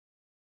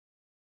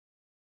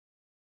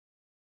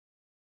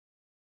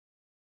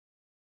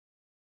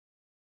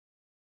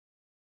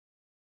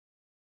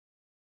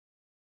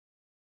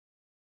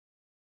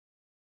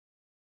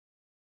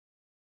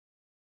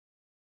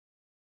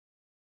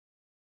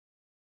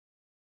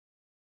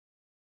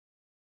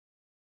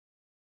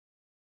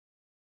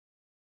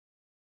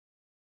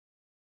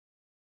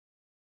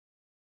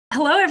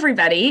hello,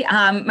 everybody.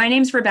 My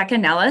name's Rebecca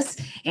Nellis,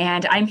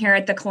 and I'm here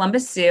at the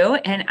Columbus Zoo,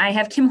 and I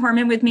have Kim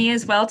Horman with me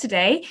as well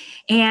today.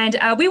 And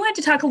we want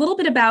to talk a little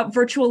bit about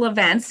virtual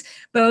events,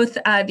 both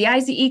the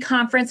IZE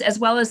conference as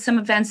well as some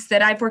events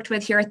that I've worked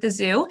with here at the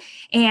zoo,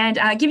 and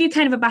give you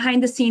kind of a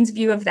behind-the-scenes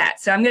view of that.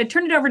 So I'm going to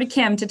turn it over to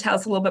Kim to tell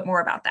us a little bit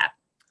more about that.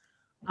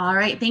 All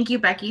right, thank you,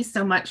 Becky,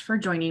 so much for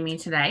joining me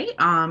today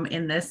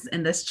in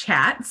this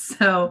chat.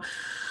 So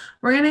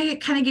we're going to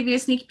kind of give you a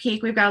sneak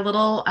peek. We've got a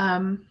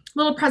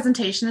little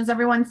presentation. Is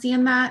everyone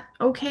seeing that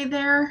okay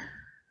there?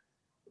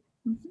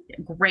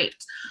 Great.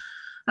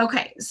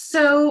 Okay,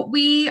 so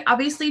we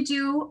obviously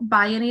do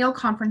biennial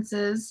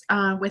conferences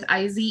with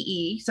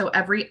IZE, so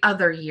every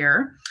other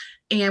year.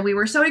 And we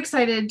were so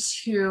excited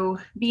to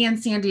be in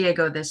San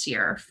Diego this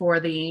year for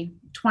the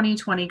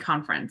 2020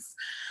 conference.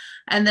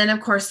 And then, of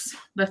course,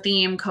 the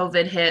theme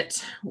COVID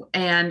hit,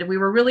 and we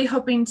were really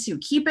hoping to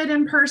keep it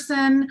in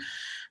person,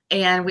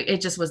 and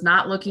it just was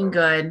not looking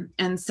good.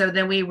 And so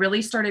then we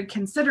really started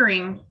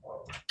considering,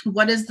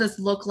 what does this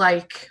look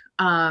like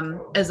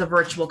as a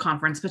virtual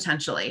conference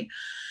potentially?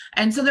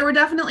 And so there were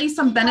definitely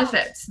some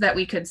benefits that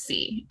we could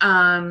see.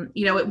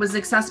 It was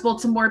accessible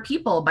to more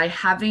people by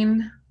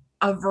having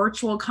a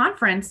virtual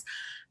conference.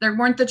 There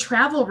weren't the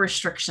travel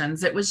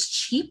restrictions. It was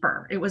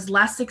cheaper. It was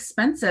less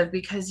expensive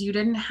because you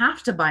didn't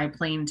have to buy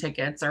plane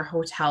tickets or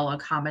hotel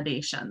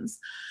accommodations.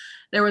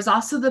 There was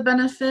also the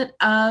benefit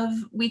of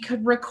we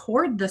could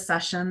record the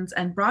sessions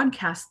and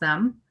broadcast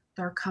them.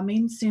 They're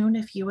coming soon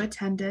if you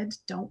attended,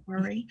 don't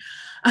worry.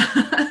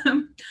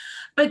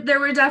 But there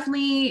were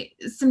definitely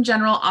some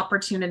general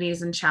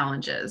opportunities and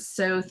challenges.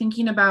 So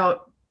thinking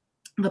about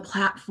the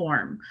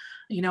platform,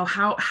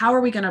 how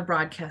are we going to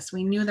broadcast?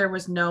 We knew there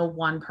was no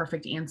one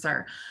perfect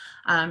answer.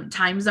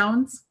 Time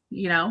zones,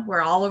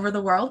 we're all over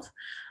the world.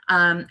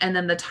 And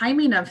then the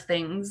timing of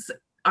things.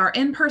 Our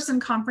in-person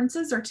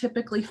conferences are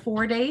typically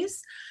 4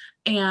 days,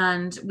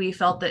 and we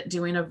felt that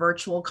doing a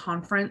virtual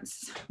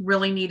conference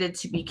really needed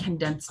to be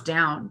condensed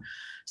down.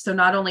 So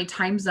not only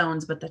time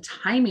zones, but the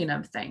timing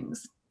of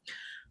things.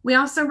 We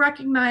also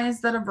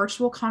recognize that a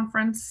virtual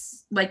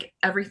conference, like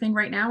everything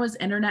right now, is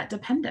internet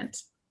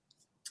dependent.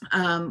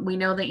 We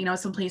know that,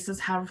 some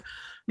places have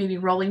maybe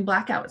rolling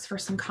blackouts for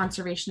some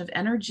conservation of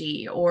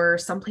energy, or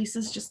some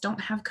places just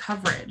don't have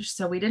coverage.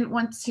 So we didn't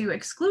want to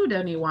exclude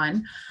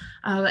anyone.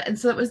 And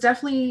so it was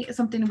definitely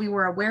something we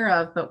were aware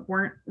of, but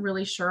weren't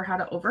really sure how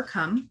to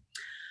overcome.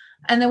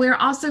 And then we were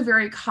also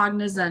very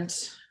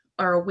cognizant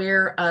or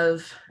aware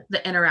of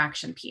the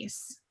interaction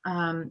piece.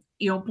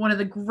 One of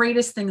the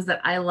greatest things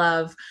that I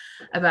love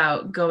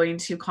about going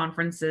to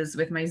conferences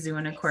with my zoo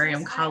and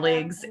aquarium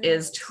colleagues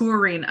is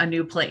touring a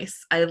new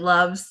place. I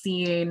love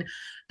seeing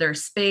their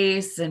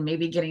space and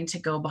maybe getting to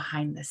go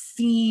behind the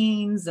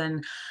scenes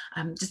and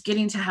just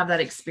getting to have that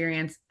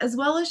experience, as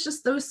well as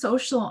just those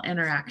social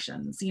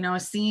interactions,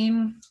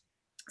 seeing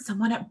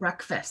someone at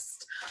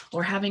breakfast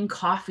or having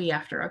coffee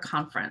after a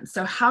conference.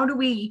 So how do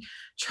we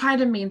try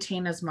to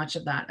maintain as much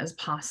of that as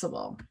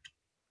possible?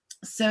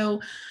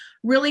 So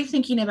really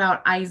thinking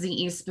about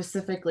IZE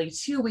specifically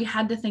too, we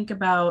had to think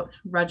about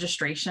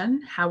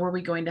registration. How were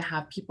we going to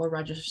have people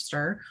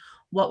register?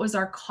 What was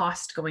our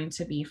cost going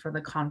to be for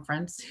the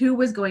conference? Who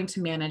was going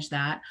to manage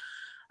that?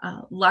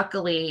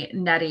 Luckily,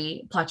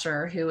 Nettie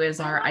Pletcher, who is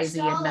our IZE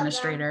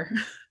administrator.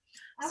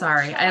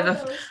 Sorry, I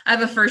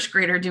have a first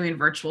grader doing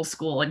virtual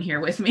school in here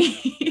with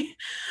me.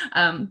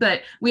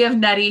 But we have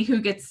Nettie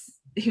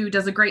who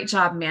does a great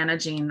job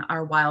managing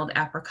our wild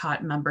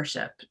apricot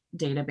membership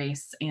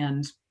database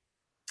and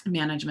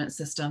management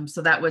system.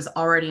 So that was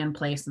already in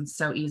place and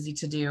so easy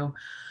to do.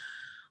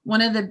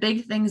 One of the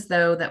big things,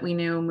 though, that we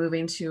knew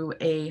moving to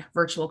a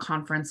virtual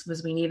conference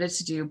was we needed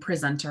to do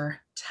presenter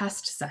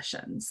test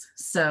sessions.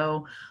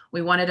 So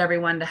we wanted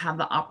everyone to have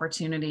the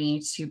opportunity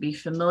to be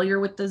familiar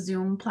with the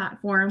Zoom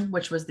platform,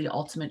 which was the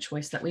ultimate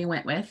choice that we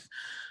went with.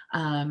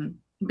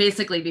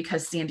 Basically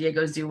because San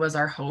Diego Zoo was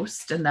our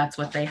host and that's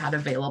what they had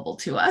available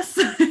to us.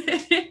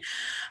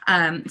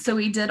 So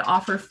we did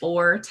offer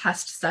 4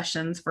 test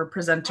sessions for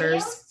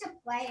presenters.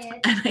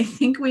 And I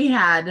think we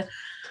had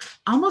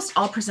almost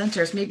all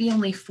presenters, maybe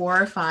only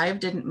 4 or 5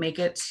 didn't make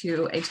it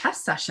to a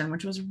test session,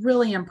 which was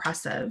really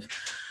impressive.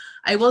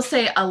 I will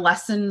say a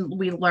lesson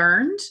we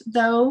learned,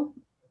 though,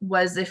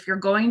 was if you're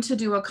going to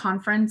do a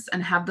conference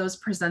and have those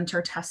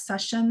presenter test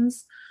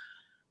sessions,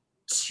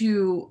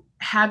 to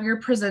have your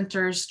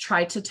presenters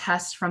try to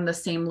test from the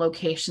same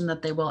location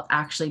that they will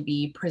actually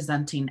be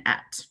presenting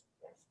at.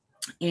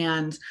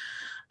 And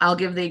I'll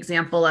give the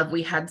example of,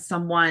 we had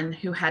someone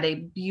who had a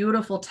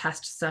beautiful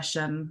test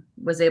session,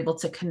 was able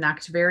to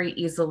connect very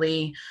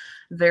easily,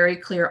 very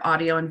clear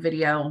audio and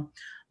video.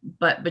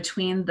 But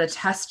between the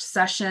test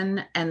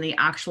session and the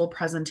actual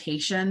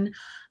presentation,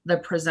 the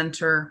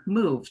presenter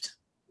moved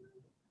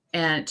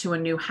and to a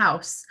new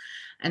house.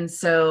 And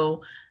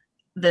so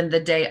then the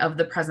day of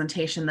the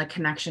presentation, the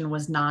connection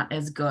was not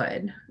as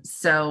good.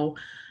 So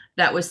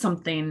that was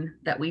something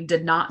that we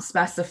did not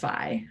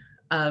specify,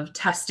 of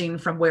testing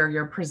from where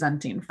you're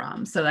presenting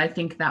from. So I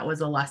think that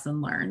was a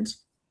lesson learned.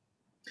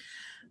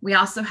 We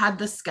also had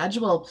the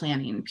schedule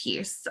planning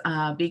piece.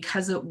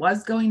 Because it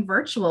was going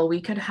virtual,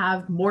 we could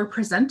have more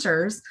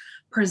presenters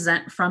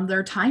present from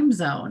their time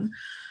zone.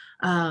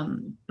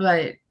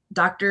 But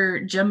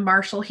Dr. Jim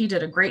Marshall, he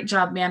did a great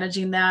job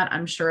managing that.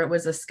 I'm sure it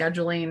was a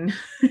scheduling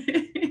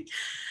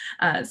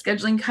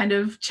scheduling kind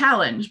of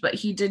challenge, but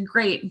he did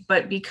great.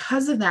 But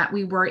because of that,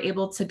 we were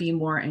able to be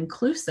more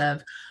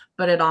inclusive,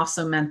 but it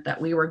also meant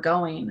that we were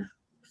going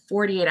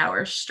 48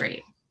 hours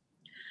straight.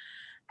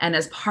 And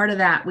as part of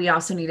that, we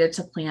also needed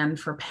to plan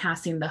for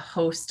passing the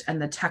host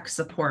and the tech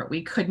support.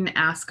 We couldn't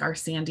ask our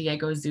San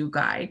Diego Zoo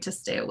guy to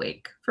stay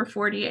awake for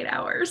 48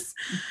 hours.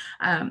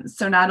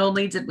 So not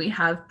only did we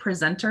have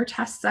presenter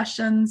test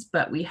sessions,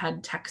 but we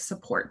had tech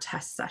support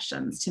test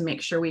sessions to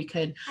make sure we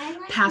could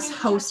pass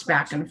host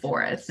back and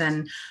forth.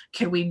 And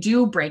could we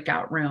do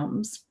breakout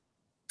rooms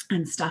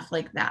and stuff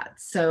like that?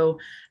 So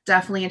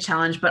definitely a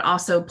challenge, but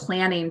also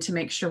planning to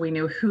make sure we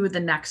knew who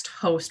the next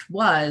host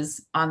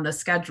was on the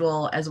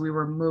schedule as we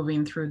were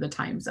moving through the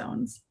time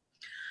zones.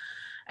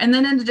 And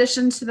then in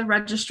addition to the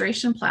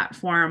registration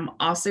platform,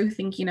 also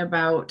thinking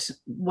about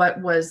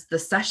what was the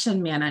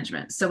session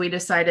management. So we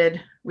decided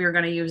we were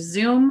going to use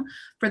Zoom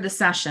for the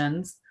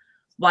sessions,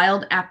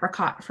 Wild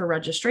Apricot for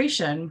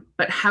registration,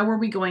 but how are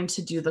we going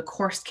to do the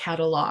course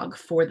catalog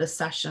for the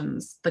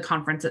sessions, the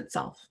conference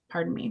itself,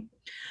 pardon me.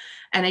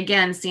 And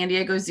again, San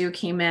Diego Zoo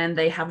came in,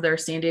 they have their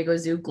San Diego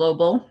Zoo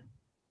Global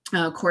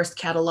course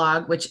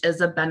catalog, which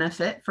is a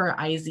benefit for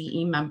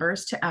IZE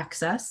members to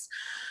access.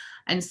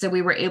 And so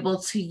we were able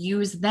to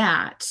use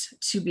that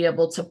to be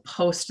able to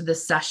post the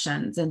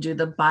sessions and do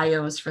the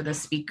bios for the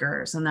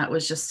speakers. And that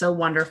was just so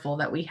wonderful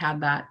that we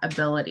had that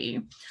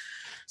ability.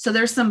 So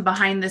there's some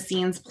behind the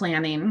scenes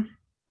planning.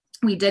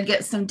 We did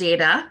get some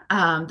data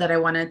that I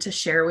wanted to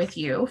share with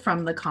you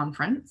from the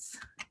conference.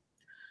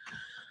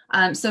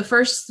 So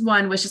first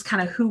one was just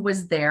kind of who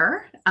was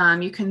there.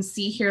 You can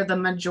see here the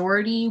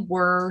majority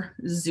were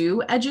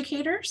zoo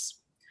educators,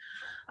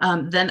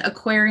 then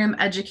aquarium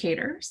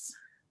educators,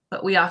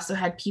 but we also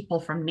had people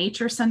from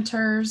nature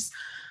centers,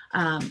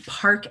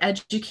 park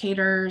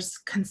educators,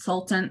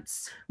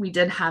 consultants. We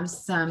did have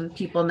some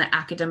people in the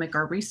academic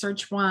or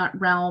research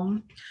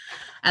realm,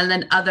 and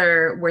then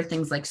other were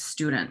things like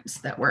students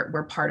that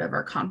were part of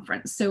our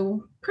conference.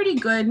 So pretty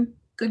good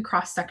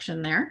cross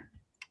section there.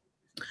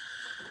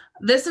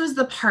 This was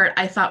the part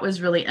I thought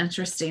was really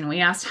interesting. We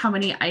asked how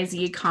many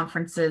IZE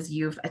conferences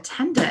you've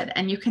attended,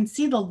 and you can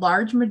see the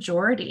large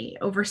majority,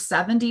 over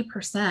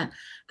 70%,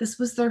 this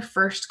was their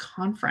first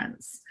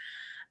conference.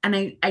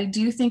 And I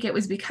do think it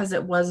was because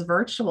it was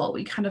virtual.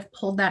 We kind of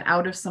pulled that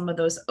out of some of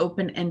those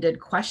open-ended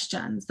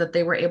questions that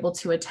they were able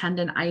to attend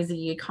an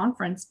IZE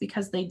conference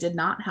because they did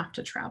not have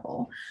to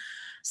travel.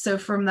 So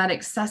from that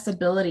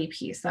accessibility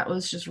piece, that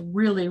was just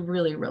really,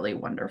 really, really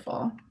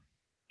wonderful.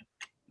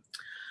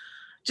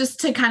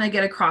 Just to kind of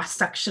get a cross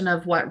section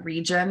of what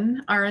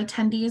region our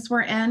attendees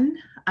were in.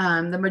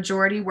 The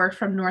majority were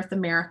from North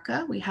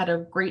America. We had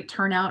a great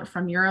turnout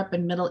from Europe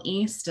and Middle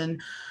East and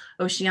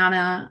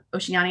Oceania,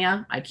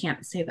 I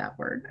can't say that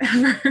word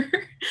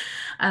ever,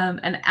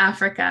 and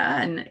Africa.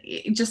 And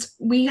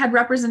we had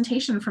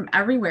representation from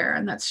everywhere.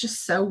 And that's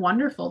just so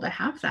wonderful to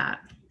have that.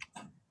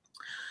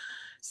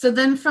 So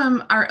then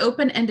from our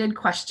open-ended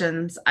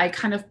questions, I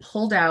kind of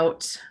pulled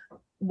out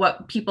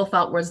what people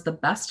felt was the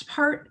best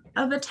part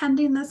of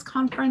attending this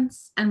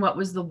conference and what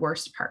was the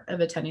worst part of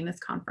attending this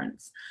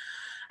conference.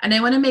 And I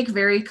want to make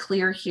very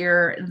clear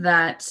here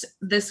that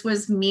this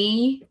was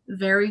me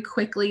very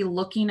quickly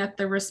looking at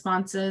the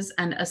responses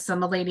and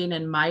assimilating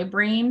in my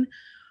brain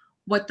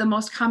what the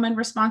most common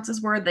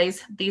responses were.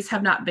 These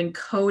have not been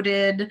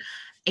coded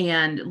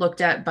and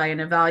looked at by an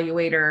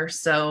evaluator.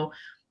 So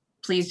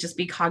please just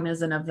be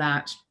cognizant of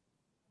that.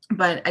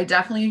 But I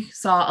definitely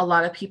saw a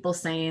lot of people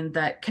saying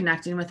that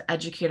connecting with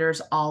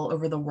educators all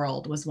over the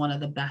world was one of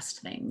the best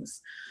things.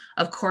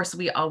 Of course,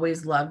 we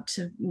always love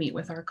to meet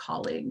with our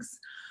colleagues.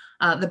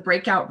 The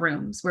breakout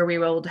rooms where we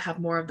were able to have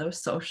more of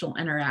those social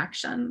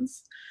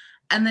interactions.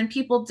 And then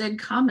people did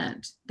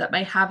comment that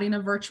by having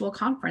a virtual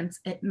conference,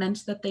 it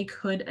meant that they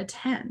could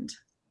attend,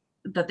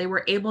 that they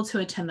were able to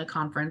attend the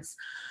conference.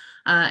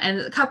 And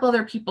a couple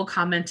other people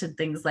commented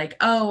things like,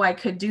 oh, I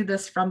could do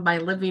this from my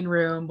living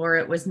room, or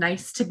it was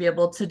nice to be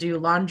able to do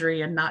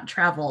laundry and not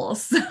travel.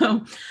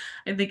 So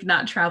I think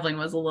not traveling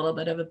was a little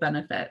bit of a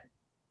benefit,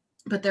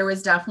 but there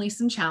was definitely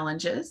some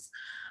challenges.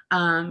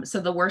 So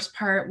the worst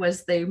part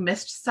was they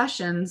missed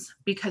sessions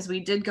because we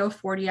did go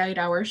 48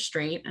 hours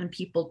straight and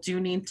people do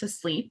need to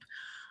sleep.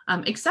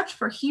 Except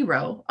for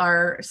Hero,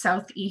 our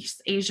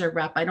Southeast Asia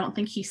rep. I don't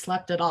think he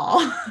slept at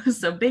all.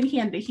 So big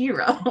hand to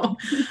Hero.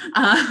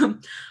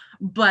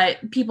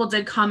 But people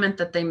did comment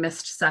that they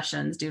missed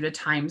sessions due to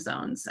time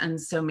zones.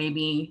 And so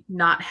maybe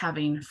not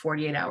having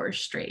 48 hours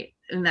straight.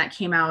 And that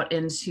came out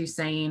into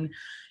saying,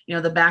 you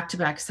know, the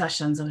back-to-back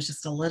sessions, it was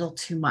just a little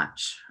too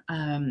much.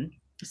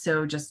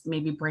 So just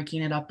maybe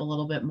breaking it up a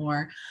little bit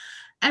more.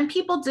 And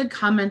people did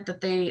comment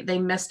that they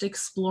missed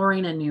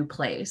exploring a new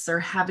place or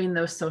having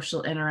those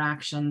social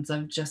interactions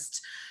of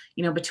just,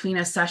 between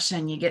a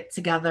session, you get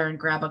together and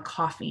grab a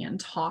coffee and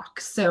talk.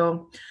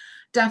 So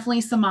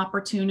definitely some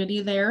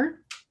opportunity there.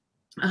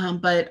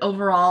 But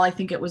overall, I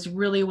think it was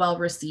really well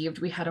received.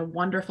 We had a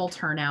wonderful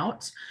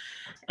turnout.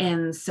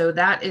 And so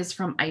that is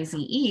from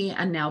IZE.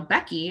 And now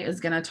Becky is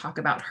going to talk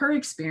about her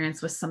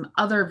experience with some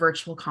other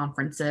virtual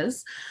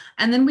conferences.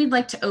 And then we'd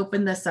like to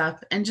open this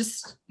up and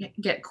just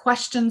get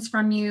questions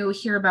from you,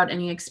 hear about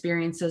any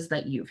experiences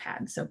that you've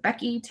had. So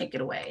Becky, take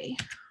it away.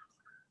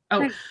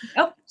 Oh,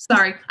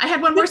 sorry. I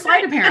had one more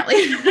slide apparently.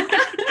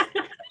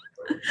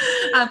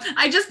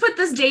 I just put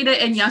this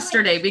data in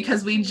yesterday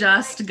because we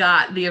just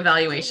got the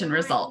evaluation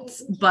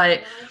results,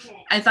 but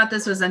I thought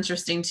this was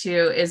interesting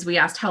too, is we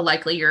asked how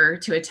likely you're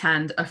to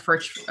attend a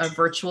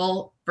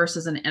virtual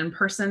versus an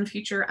in-person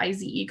future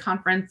IZE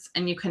conference.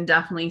 And you can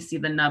definitely see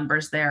the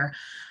numbers there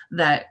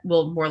that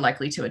will more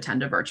likely to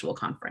attend a virtual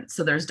conference.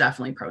 So there's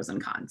definitely pros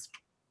and cons.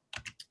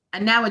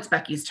 And now it's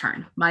Becky's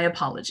turn. My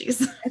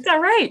apologies. It's all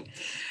right.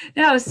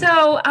 No,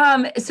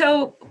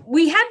 so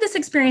we had this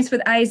experience with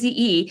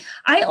IZE.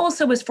 I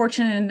also was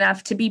fortunate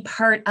enough to be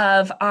part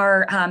of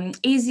our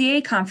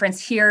AZA conference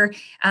here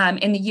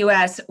in the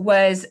U.S.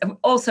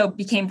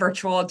 became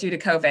virtual due to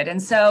COVID. And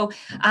so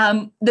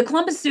the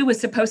Columbus Zoo was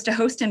supposed to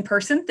host in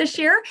person this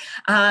year.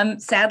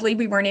 Sadly,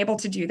 we weren't able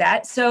to do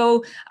that.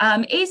 So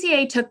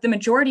AZA took the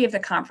majority of the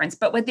conference,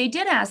 but what they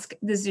did ask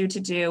the zoo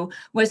to do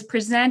was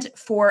present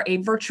for a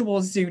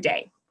virtual zoo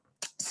day.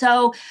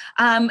 So,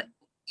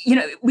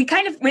 we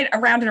kind of went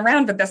around and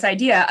around with this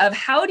idea of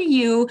how do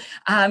you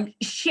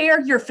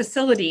share your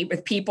facility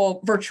with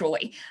people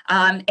virtually?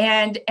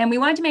 And we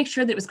wanted to make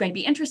sure that it was going to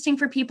be interesting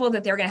for people,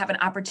 that they were going to have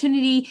an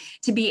opportunity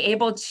to be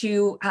able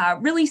to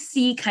really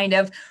see kind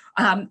of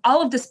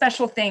all of the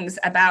special things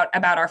about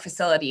our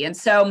facility. And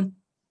so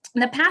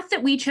the path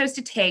that we chose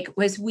to take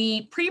was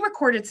we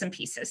pre-recorded some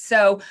pieces.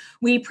 So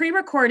we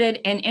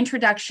pre-recorded an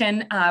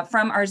introduction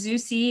from our zoo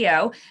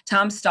CEO,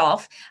 Tom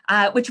Stolf,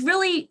 which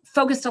really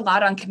focused a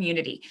lot on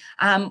community.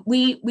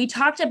 We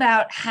talked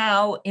about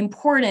how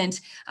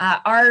important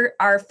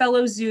our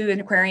fellow zoo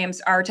and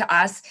aquariums are to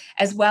us,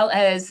 as well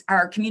as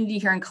our community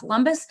here in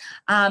Columbus,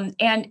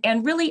 and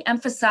really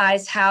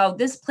emphasized how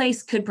this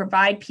place could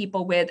provide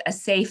people with a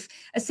safe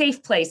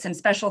place and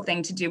special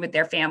thing to do with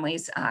their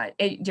families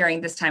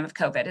during this time of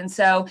COVID. And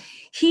so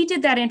he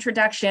did that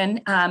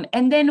introduction,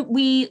 and then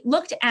we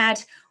looked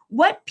at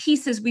what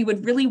pieces we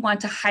would really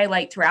want to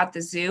highlight throughout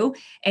the zoo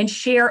and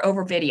share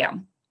over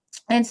video.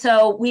 And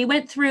so we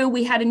went through,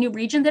 we had a new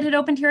region that had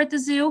opened here at the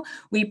zoo.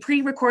 We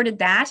pre-recorded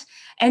that.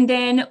 And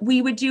then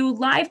we would do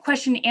live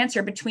question and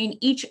answer between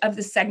each of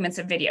the segments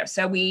of video.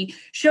 So we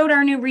showed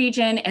our new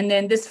region, and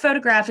then this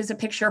photograph is a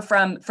picture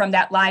from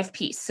that live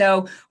piece.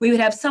 So we would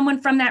have someone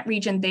from that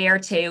region there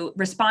to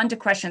respond to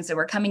questions that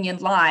were coming in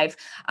live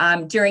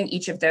during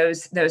each of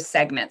those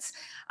segments.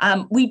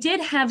 We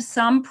did have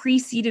some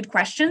pre-seeded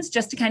questions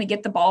just to kind of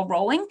get the ball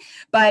rolling,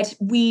 but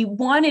we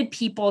wanted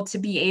people to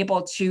be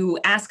able to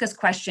ask us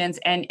questions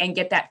and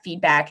get that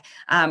feedback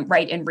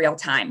right in real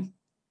time.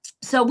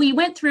 So we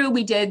went through,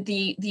 we did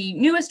the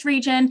newest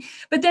region,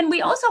 but then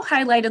we also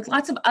highlighted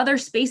lots of other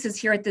spaces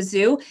here at the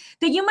zoo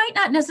that you might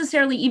not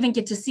necessarily even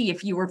get to see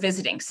if you were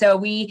visiting. So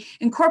we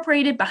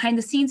incorporated behind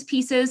the scenes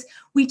pieces.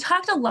 We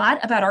talked a lot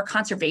about our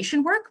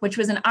conservation work, which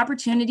was an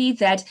opportunity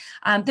that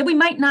we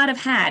might not have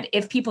had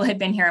if people had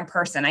been here in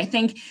person. I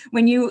think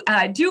when you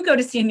do go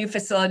to see a new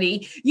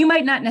facility, you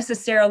might not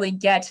necessarily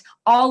get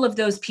all of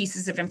those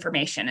pieces of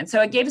information. And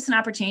so it gave us an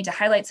opportunity to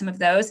highlight some of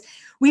those.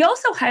 We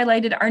also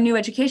highlighted our new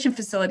education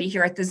facility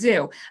here at the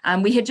zoo.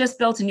 We had just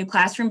built a new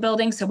classroom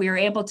building, so we were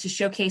able to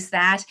showcase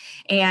that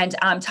and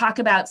talk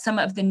about some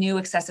of the new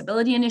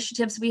accessibility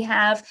initiatives we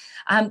have.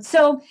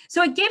 So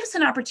it gave us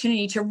an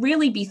opportunity to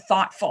really be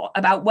thoughtful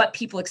about what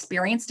people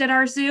experienced at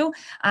our zoo,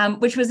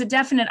 which was a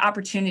definite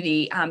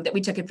opportunity that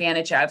we took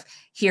advantage of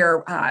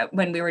here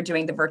when we were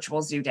doing the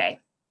virtual zoo day.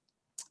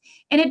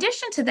 In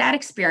addition to that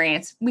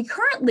experience, we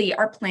currently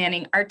are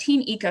planning our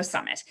Teen Eco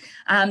Summit.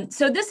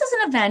 So this is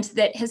an event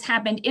that has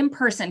happened in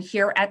person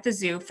here at the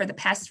zoo for the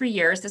past 3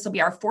 years. This will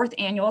be our 4th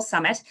annual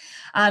summit,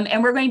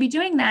 and we're going to be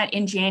doing that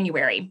in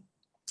January.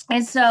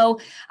 And so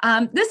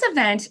this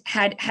event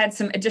had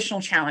some additional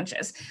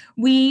challenges.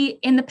 We,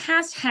 in the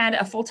past, had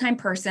a full-time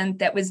person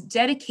that was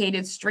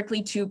dedicated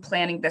strictly to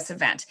planning this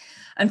event.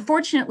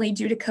 Unfortunately,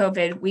 due to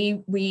COVID,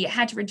 we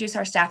had to reduce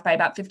our staff by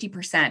about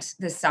 50%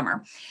 this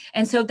summer.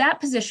 And so that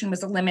position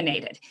was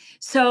eliminated.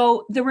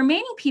 So the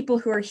remaining people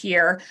who are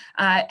here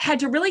had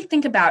to really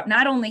think about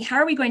not only how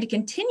are we going to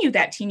continue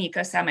that Teen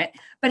Eco Summit,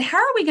 but how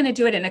are we going to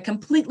do it in a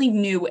completely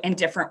new and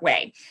different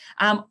way?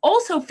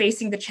 Also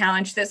facing the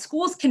challenge that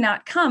schools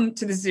cannot come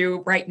to the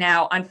zoo right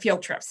now on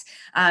field trips.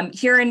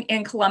 Here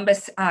in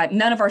Columbus,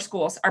 none of our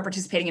schools are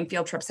participating in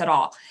field trips at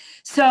all.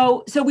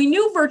 So we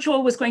knew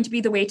virtual was going to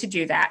be the way to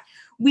do that.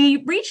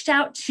 We reached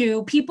out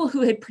to people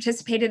who had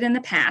participated in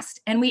the past,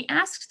 and we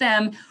asked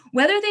them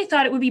whether they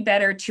thought it would be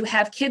better to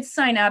have kids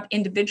sign up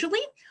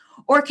individually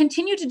or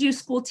continue to do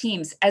school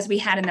teams as we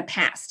had in the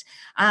past.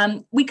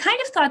 We kind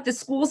of thought the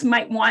schools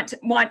might want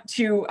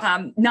to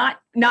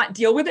not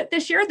deal with it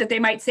this year, that they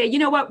might say, you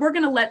know what, we're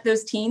going to let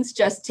those teens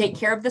just take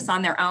care of this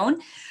on their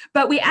own.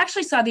 But we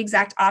actually saw the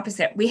exact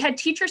opposite. We had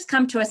teachers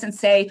come to us and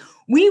say,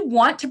 we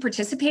want to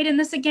participate in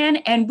this again,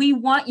 and we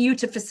want you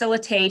to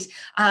facilitate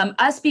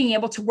us being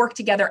able to work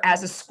together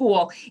as a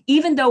school,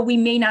 even though we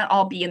may not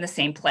all be in the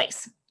same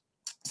place.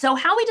 So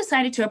how we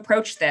decided to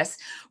approach this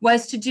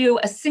was to do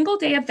a single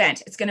day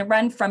event. It's going to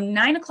run from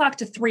 9 o'clock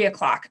to 3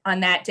 o'clock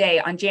on that day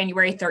on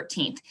January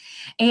 13th.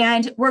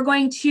 And we're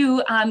going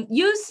to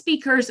use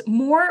speakers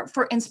more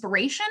for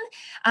inspiration,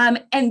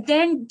 and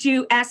then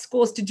ask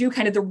schools to do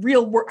kind of the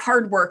real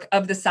hard work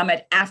of the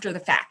summit after the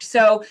fact.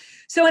 So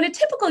in a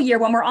typical year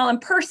when we're all in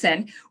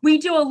person, we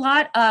do a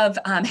lot of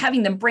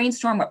having them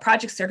brainstorm what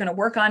projects they're going to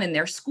work on in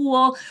their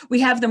school. We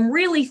have them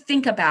really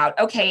think about,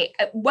 okay,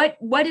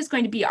 what is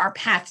going to be our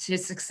path to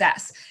success?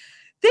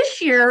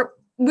 This year,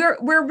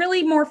 we're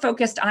really more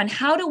focused on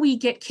how do we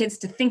get kids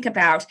to think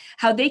about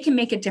how they can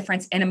make a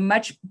difference in a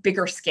much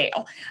bigger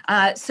scale.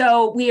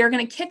 So we are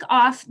going to kick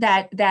off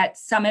that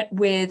summit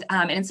with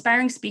an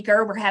inspiring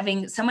speaker. We're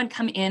having someone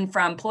come in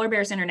from Polar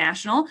Bears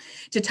International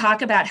to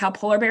talk about how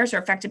polar bears are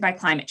affected by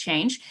climate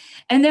change.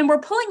 And then we're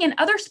pulling in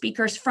other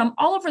speakers from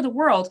all over the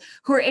world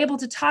who are able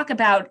to talk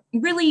about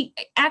really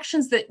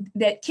actions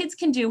that kids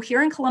can do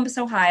here in Columbus,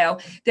 Ohio,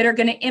 that are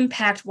going to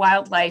impact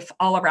wildlife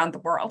all around the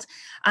world.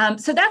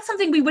 So that's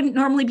something we wouldn't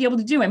normally be able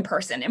to do in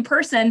person. In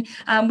person,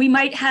 we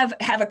might have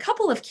a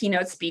couple of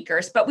keynote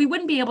speakers, but we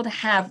wouldn't be able to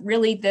have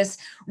really this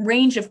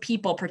range of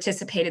people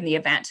participate in the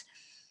event.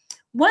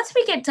 Once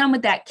we get done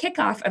with that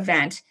kickoff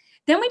event,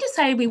 then we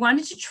decided we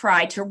wanted to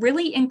try to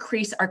really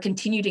increase our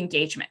continued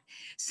engagement.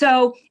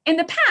 So in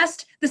the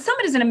past, the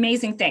summit is an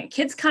amazing thing.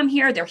 Kids come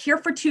here, they're here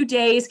for 2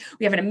 days,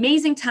 we have an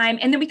amazing time,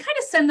 and then we kind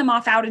of send them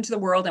off out into the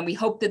world and we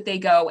hope that they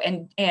go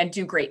and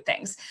do great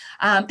things.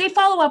 They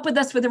follow up with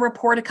us with a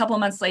report a couple of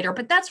months later,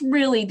 but that's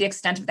really the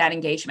extent of that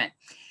engagement.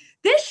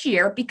 This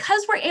year,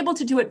 because we're able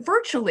to do it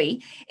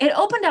virtually, it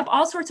opened up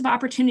all sorts of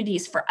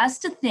opportunities for us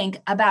to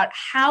think about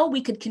how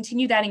we could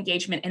continue that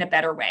engagement in a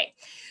better way.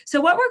 So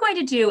what we're going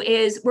to do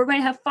is we're going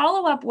to have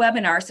follow-up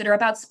webinars that are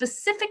about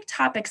specific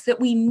topics that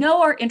we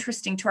know are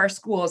interesting to our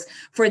schools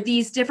for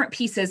these different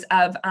pieces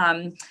of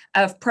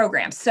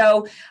programs.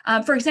 So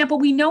for example,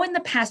 we know in the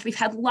past we've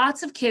had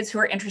lots of kids who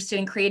are interested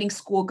in creating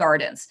school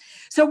gardens.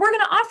 So we're going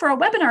to offer a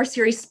webinar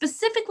series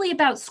specifically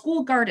about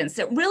school gardens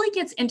that really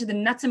gets into the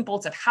nuts and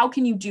bolts of how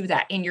can you do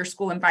that in your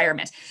school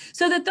environment,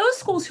 so that those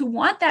schools who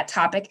want that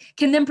topic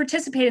can then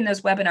participate in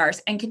those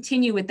webinars and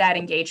continue with that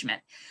engagement.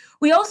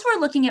 We also are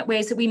looking at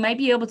ways that we might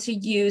be able to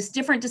use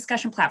different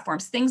discussion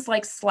platforms, things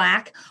like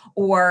Slack,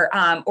 or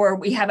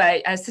we have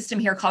a system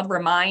here called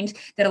Remind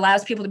that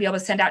allows people to be able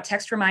to send out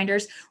text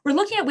reminders. We're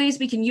looking at ways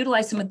we can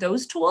utilize some of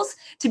those tools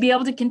to be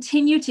able to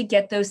continue to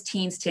get those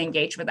teens to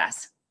engage with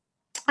us.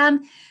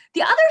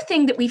 The other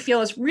thing that we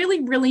feel is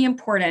really, really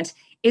important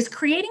is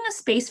creating a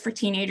space for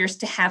teenagers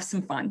to have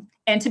some fun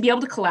and to be able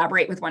to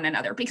collaborate with one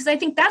another, because I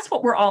think that's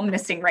what we're all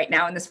missing right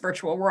now in this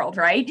virtual world,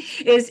 right?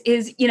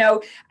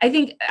 I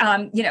think,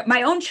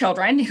 my own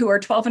children who are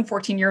 12 and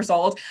 14 years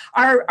old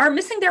are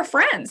missing their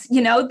friends.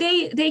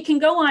 They can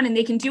go on and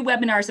they can do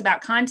webinars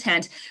about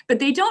content, but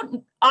they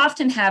don't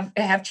often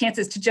have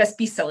chances to just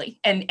be silly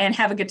and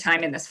have a good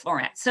time in this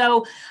format.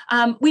 So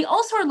we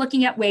also are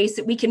looking at ways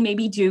that we can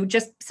maybe do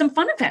just some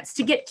fun events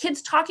to get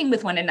kids talking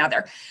with one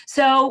another.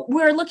 So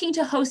we're looking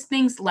to host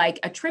things like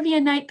a trivia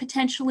night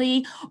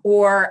potentially,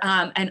 or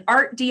an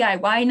art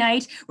DIY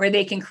night where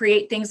they can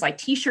create things like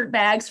t-shirt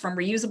bags from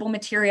reusable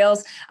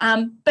materials.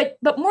 But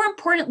more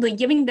importantly,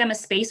 giving them a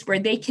space where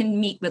they can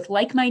meet with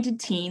like-minded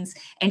teens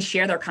and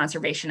share their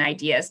conservation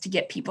ideas to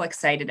get people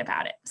excited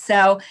about it.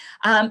 So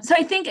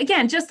I think,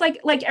 again, just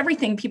like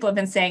everything people have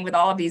been saying with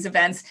all of these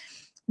events,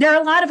 there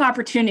are a lot of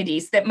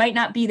opportunities that might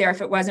not be there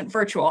if it wasn't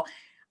virtual.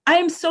 I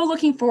am so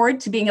looking forward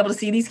to being able to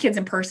see these kids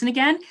in person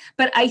again,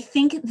 but I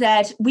think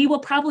that we will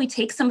probably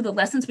take some of the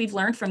lessons we've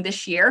learned from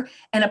this year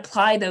and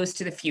apply those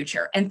to the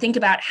future and think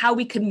about how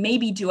we could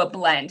maybe do a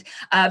blend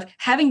of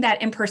having that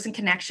in-person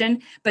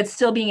connection, but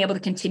still being able to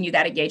continue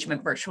that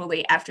engagement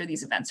virtually after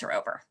these events are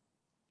over.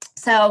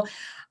 So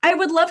I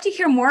would love to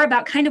hear more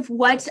about kind of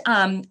what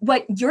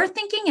you're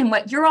thinking and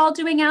what you're all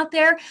doing out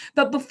there.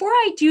 But before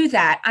I do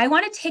that, I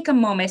want to take a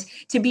moment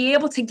to be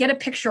able to get a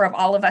picture of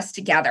all of us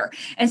together.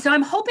 And so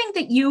I'm hoping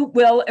that you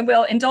will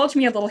indulge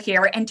me a little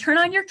here and turn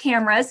on your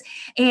cameras.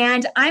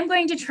 And I'm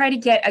going to try to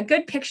get a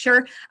good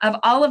picture of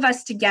all of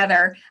us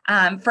together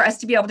for us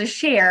to be able to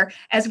share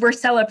as we're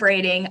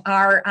celebrating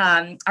our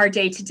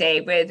day today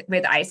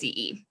with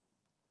IZE.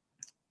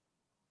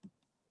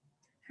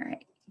 All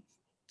right.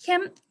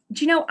 Kim,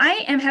 do you know,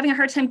 I am having a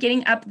hard time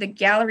getting up the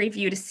gallery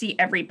view to see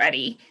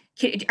everybody.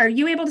 Are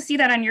you able to see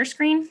that on your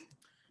screen?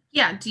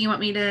 Yeah. Do you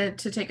want me to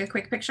take a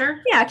quick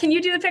picture? Yeah. Can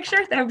you do the picture?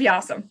 That would be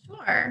awesome.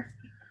 Sure.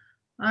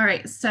 All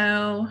right.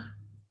 So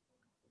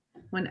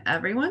when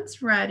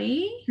everyone's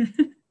ready,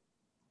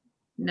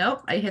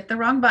 Nope, I hit the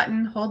wrong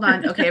button. Hold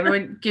on. Okay,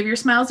 everyone, give your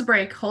smiles a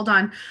break. Hold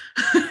on.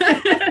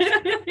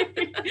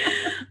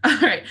 All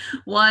right.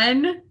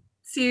 1,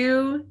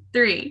 2,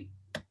 3.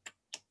 All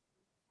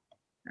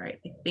right,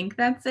 I think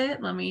that's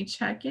it. Let me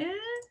check it.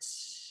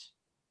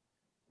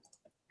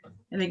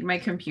 I think my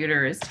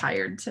computer is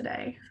tired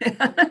today.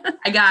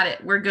 I got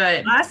it. We're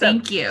good.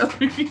 Awesome. Thank you.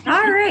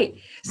 All right.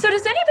 So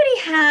does anybody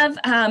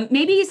have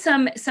maybe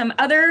some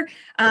other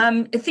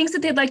things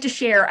that they'd like to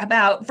share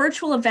about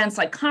virtual events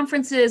like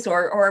conferences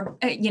or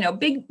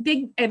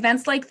big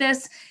events like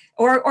this,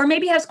 or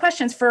maybe has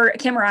questions for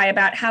Kim or I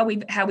about how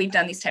we've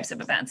done these types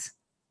of events?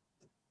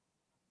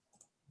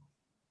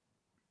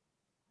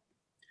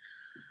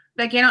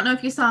 Becky, I don't know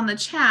if you saw in the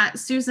chat,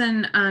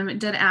 Susan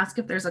did ask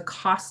if there's a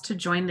cost to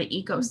join the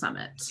Eco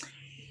Summit.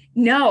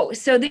 No.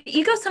 So the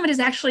Eco Summit is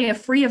actually a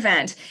free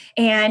event.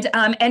 And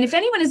if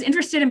anyone is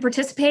interested in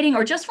participating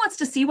or just wants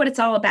to see what it's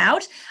all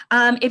about,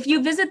 if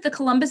you visit the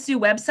Columbus Zoo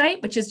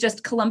website, which is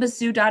just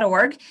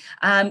columbuszoo.org,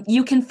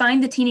 you can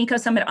find the Teen Eco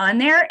Summit on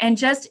there and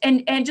just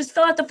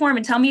fill out the form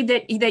and tell me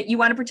that you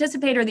want to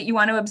participate or that you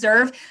want to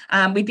observe.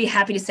 We'd be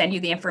happy to send you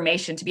the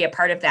information to be a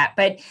part of that.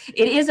 But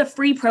it is a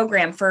free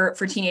program for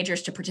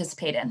teenagers to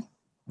participate in.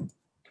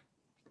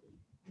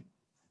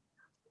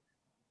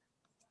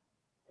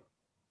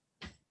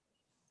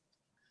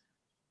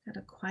 Got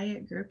a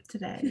quiet group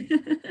today.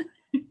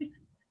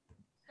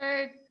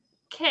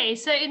 Okay,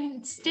 so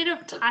instead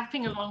of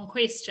typing a long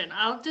question,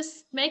 I'll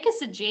just make a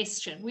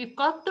suggestion. We've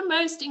got the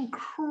most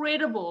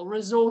incredible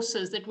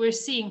resources that we're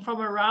seeing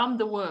from around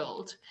the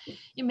world.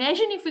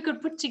 Imagine if we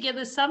could put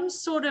together some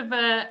sort of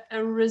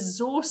a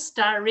resource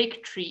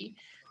directory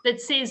that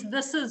says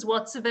this is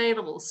what's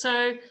available.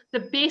 So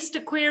the best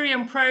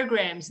aquarium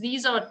programs,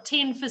 these are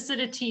 10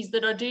 facilities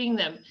that are doing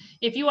them.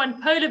 If you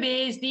want polar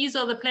bears, these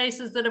are the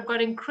places that have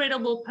got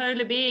incredible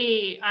polar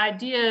bear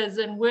ideas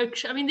and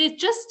workshops. I mean,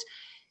 there's just,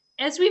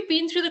 as we've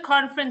been through the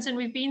conference and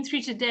we've been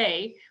through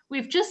today,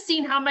 we've just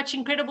seen how much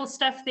incredible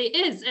stuff there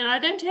is. And I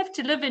don't have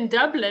to live in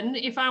Dublin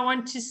if I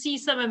want to see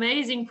some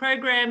amazing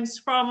programs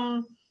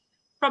from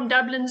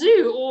Dublin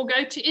Zoo, or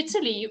go to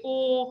Italy,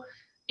 or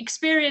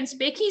experience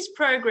Becky's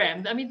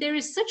program. I mean, there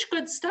is such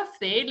good stuff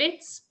there.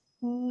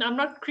 I'm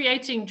not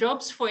creating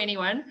jobs for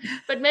anyone,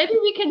 but maybe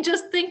we can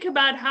just think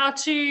about how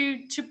to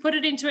put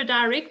it into a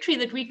directory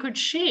that we could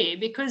share,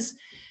 because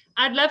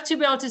I'd love to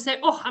be able to say,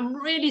 oh, I'm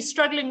really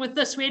struggling with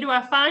this. Where do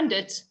I find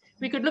it?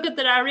 We could look at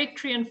the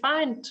directory and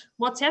find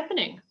what's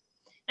happening.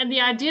 And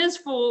the ideas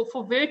for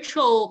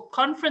virtual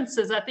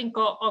conferences, I think,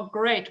 are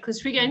great,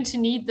 because we're going to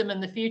need them in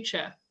the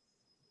future.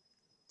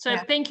 So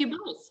yeah. Thank you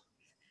both.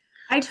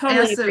 I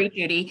totally agree,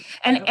 Judy.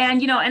 And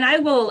I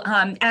will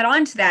add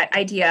on to that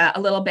idea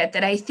a little bit,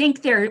 that I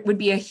think there would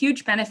be a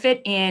huge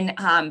benefit in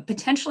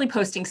potentially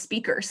posting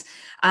speakers.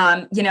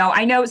 I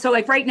know, so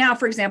like right now,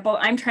 for example,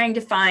 I'm trying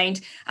to find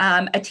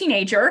a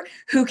teenager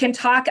who can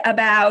talk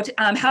about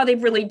how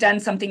they've really done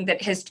something that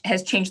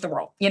has changed the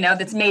world,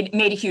 that's made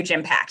a huge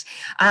impact.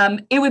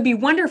 It would be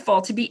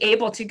wonderful to be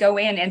able to go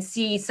in and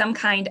see some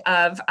kind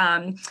of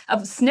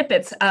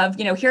snippets of,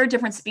 here are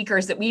different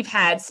speakers that we've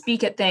had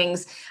speak at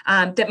things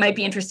that might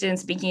be interested in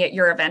speaking at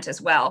your event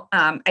as well.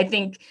 I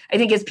think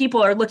as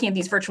people are looking at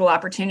these virtual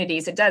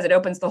opportunities, it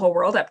opens the whole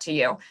world up to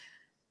you.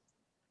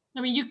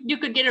 I mean, you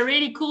could get a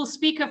really cool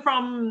speaker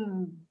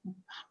from,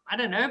 I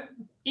don't know,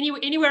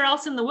 anywhere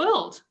else in the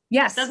world.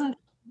 Yes. It doesn't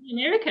be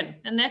American,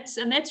 and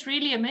that's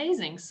really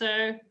amazing.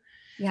 So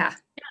yeah,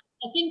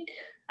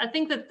 I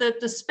think that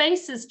the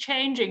space is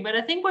changing, but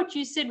I think what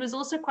you said was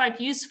also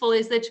quite useful,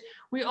 is that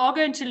we are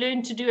going to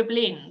learn to do a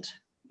blend.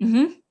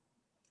 Mm-hmm.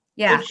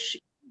 Yeah. Which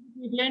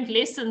we've learned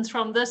lessons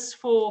from this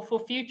for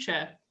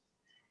future.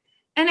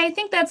 And I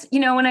think that's,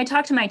 when I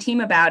talk to my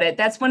team about it,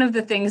 that's one of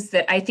the things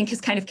that I think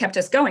has kind of kept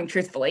us going,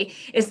 truthfully,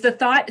 is the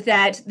thought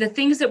that the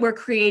things that we're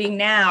creating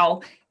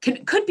now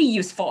could be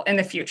useful in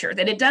the future,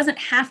 that it doesn't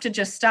have to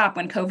just stop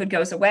when COVID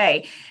goes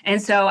away. And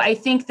so I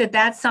think that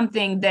that's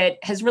something that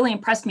has really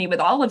impressed me with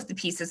all of the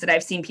pieces that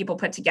I've seen people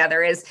put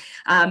together is,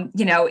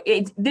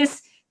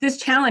 this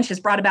challenge has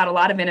brought about a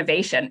lot of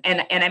innovation,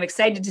 and I'm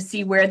excited to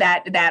see where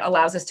that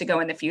allows us to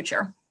go in the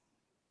future.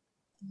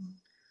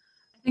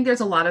 I think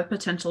there's a lot of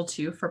potential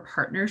too for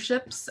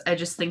partnerships. I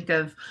just think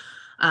of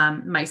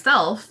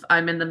myself.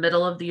 I'm in the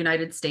middle of the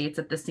United States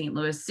at the St.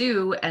 Louis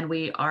Zoo, and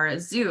we are a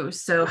zoo.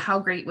 So how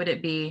great would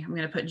it be? I'm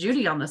going to put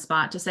Judy on the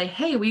spot to say,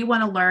 hey, we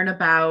want to learn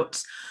about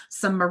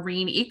some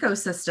marine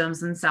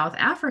ecosystems in South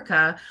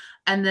Africa.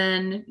 And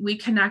then we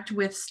connect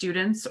with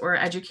students or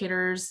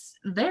educators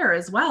there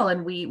as well.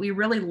 And we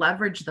really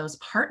leverage those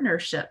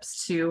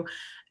partnerships to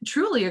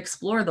truly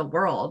explore the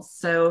world.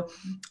 So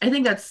I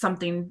think that's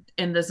something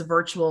in this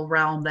virtual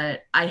realm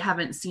that I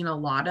haven't seen a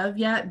lot of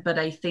yet, but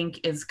I think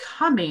is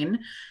coming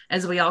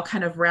as we all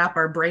kind of wrap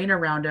our brain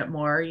around it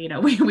more.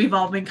 We've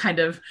all been kind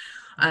of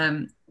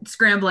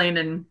scrambling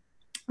and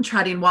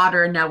treading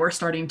water, and now we're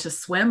starting to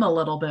swim a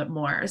little bit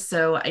more.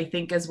 So I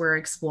think as we're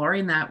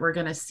exploring that, we're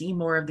going to see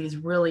more of these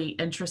really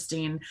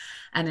interesting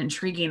and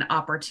intriguing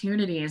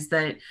opportunities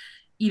that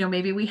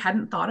maybe we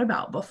hadn't thought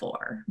about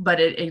before, but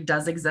it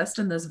does exist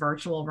in this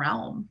virtual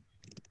realm.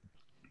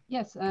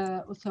 Yes,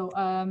 I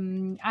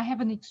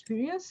have an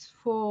experience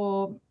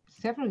for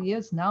several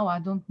years now. I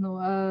don't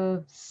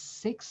know,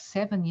 6,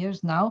 7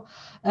 years now.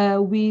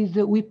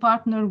 We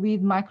partner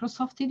with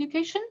Microsoft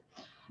Education.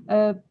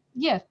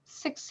 Yeah,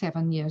 6,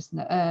 7 years,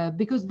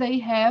 because they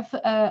have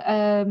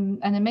an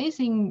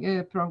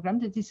amazing program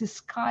that is a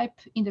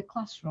Skype in the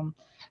classroom.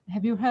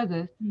 Have you heard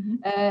it? Mm-hmm.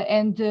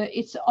 And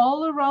it's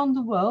all around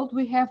the world.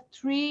 We have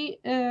three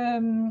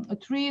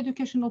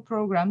educational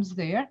programs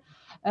there.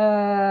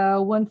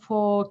 One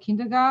for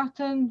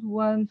kindergarten,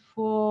 one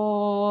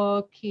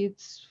for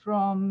kids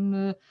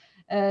from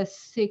 8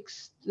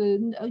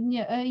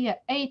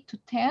 to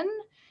 10,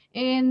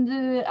 and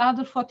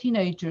other for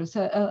teenagers,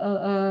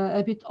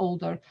 a bit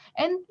older.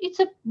 And it's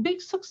a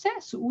big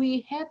success.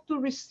 We had to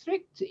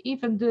restrict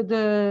even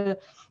the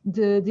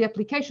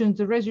applications,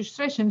 the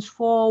registrations,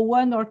 for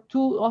 1 or 2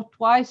 or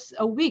twice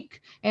a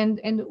week, and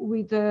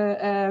with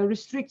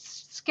restrict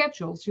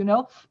schedules,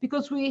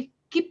 because we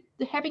keep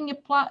having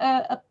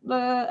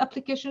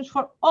applications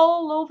for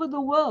all over the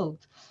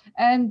world,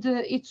 and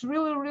it's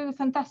really, really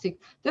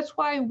fantastic. That's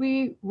why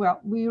we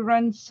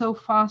run so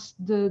fast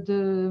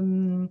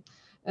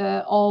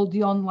all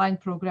the online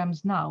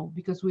programs now,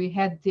 because we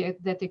had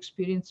that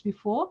experience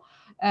before,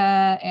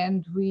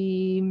 and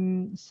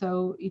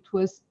so it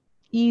was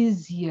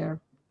easier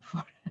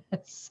for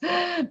us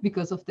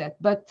because of that.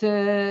 But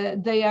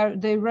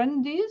they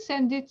run this,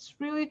 and it's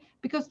really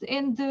because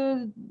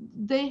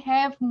they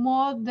have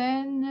more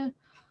than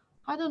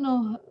I don't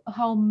know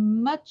how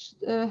much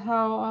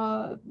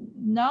now,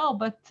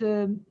 but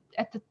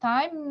at the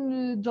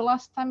time, the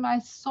last time I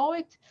saw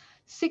it,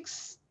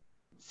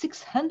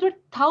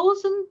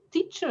 600,000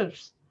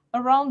 teachers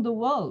around the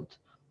world.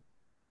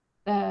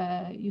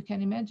 You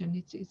can imagine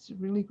it's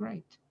really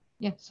great.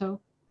 Yeah.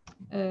 So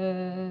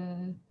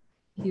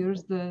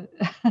here's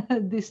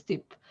this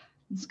tip: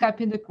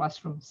 Skype in the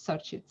classroom.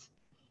 Search it.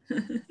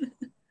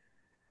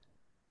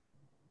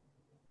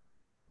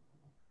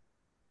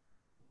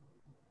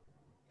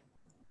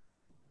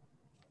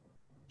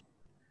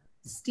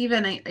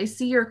 Stephen, I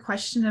see your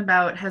question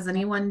about, has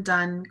anyone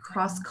done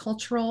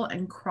cross-cultural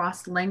and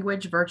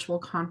cross-language virtual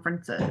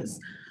conferences?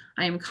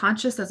 I am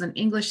conscious as an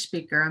English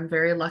speaker, I'm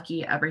very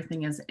lucky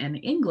everything is in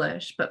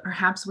English, but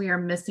perhaps we are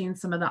missing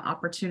some of the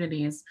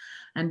opportunities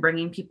and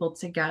bringing people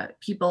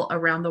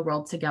around the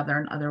world together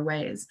in other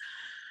ways.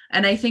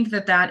 And I think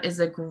that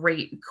is a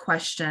great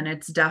question.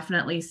 It's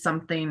definitely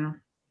something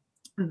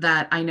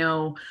that I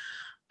know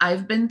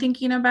I've been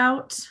thinking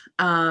about.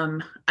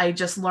 I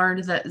just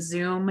learned that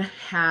Zoom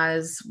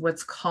has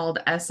what's called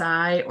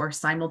SI, or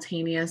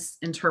simultaneous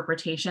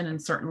interpretation, in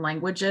certain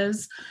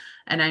languages.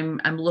 And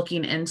I'm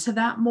looking into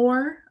that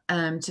more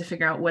to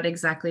figure out what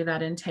exactly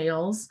that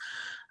entails.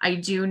 I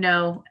do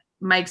know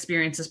my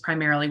experience is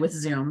primarily with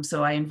Zoom,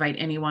 so I invite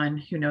anyone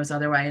who knows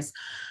otherwise.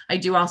 I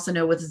do also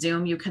know with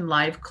Zoom, you can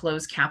live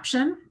close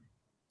caption.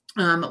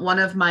 One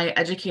of my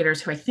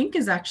educators, who I think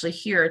is actually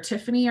here,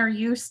 Tiffany, are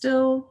you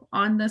still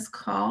on this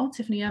call?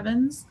 Tiffany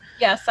Evans?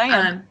 Yes, I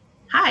am.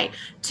 Hi,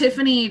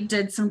 Tiffany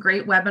did some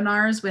great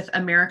webinars with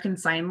American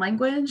Sign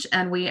Language,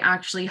 and we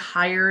actually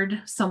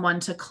hired someone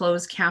to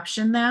close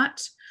caption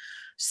that.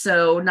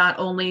 So not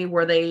only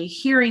were they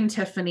hearing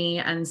Tiffany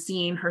and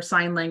seeing her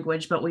sign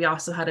language, but we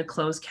also had a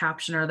closed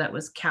captioner that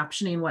was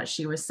captioning what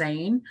she was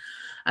saying.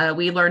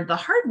 We learned the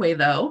hard way,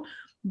 though,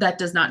 that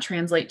does not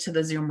translate to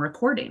the Zoom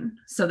recording.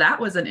 So that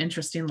was an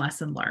interesting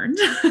lesson learned.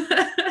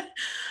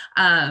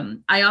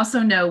 I also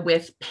know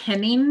with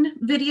pinning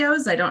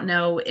videos, I don't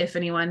know if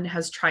anyone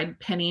has tried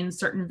pinning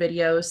certain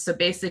videos. So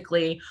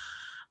basically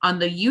on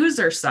the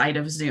user side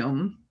of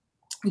Zoom,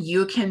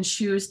 you can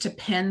choose to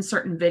pin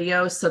certain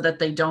videos so that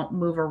they don't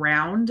move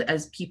around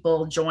as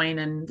people join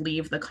and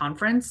leave the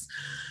conference.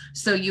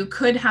 So you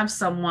could have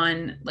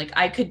someone, like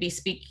I could be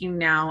speaking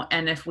now,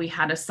 and if we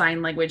had a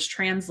sign language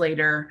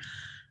translator,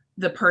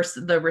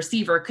 the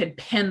receiver could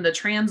pin the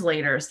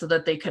translator so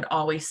that they could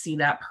always see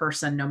that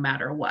person no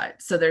matter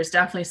what. So there's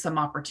definitely some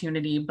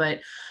opportunity,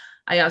 but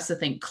I also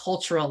think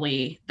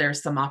culturally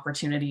there's some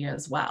opportunity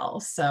as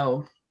well.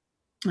 So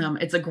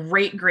it's a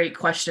great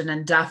question,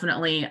 and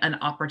definitely an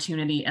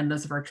opportunity in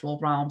this virtual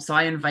realm. So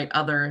I invite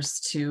others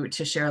to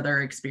share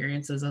their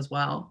experiences as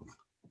well.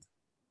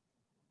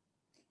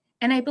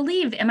 And I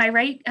believe, am I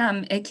right,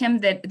 Kim,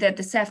 that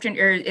this afternoon,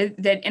 or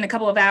that in a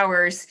couple of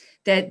hours,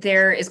 that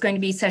there is going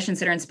to be sessions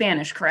that are in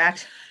Spanish,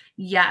 correct?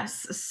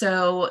 Yes.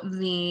 So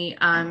the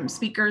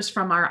speakers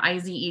from our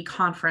IZE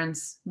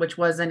conference, which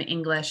was in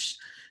English,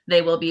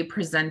 they will be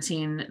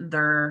presenting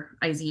their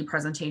IZE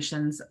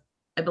presentations,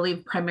 I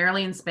believe,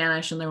 primarily in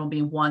Spanish, and there will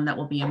be one that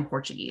will be in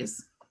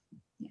Portuguese.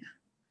 Yeah.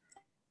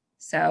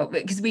 So,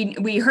 because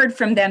we heard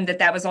from them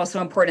that was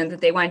also important, that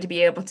they wanted to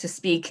be able to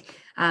speak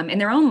in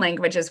their own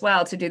language as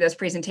well to do those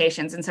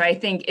presentations. And so I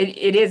think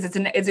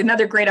it's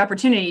another great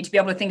opportunity to be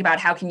able to think about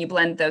how can you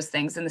blend those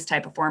things in this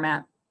type of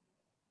format.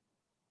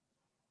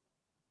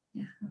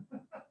 Yeah.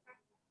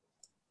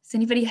 Does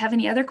anybody have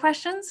any other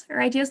questions or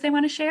ideas they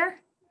want to share?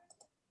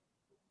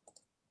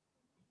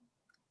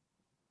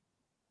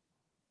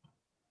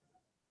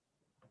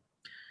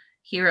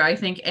 here, I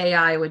think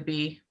AI would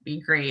be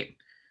great.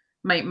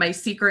 My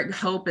secret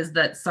hope is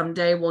that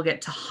someday we'll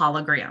get to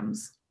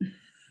holograms.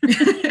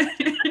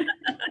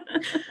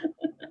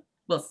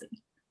 We'll see.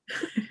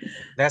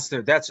 That's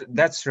true.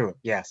 That's true.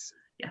 Yes.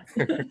 Yes.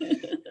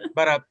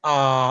 But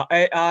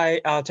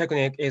AI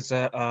technique is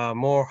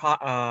more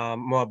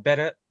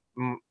better,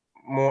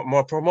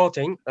 more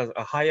promoting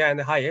higher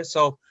and higher,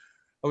 so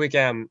we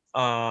can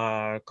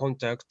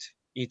contact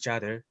each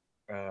other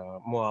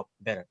more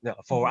better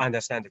for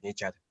understanding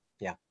each other.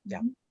 Yeah,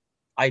 yeah.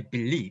 I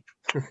believe.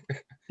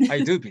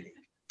 I do believe.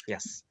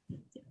 Yes.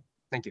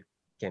 Thank you,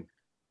 Kim.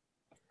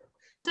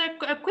 So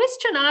a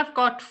question I've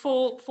got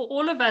for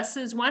all of us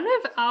is, one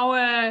of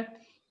our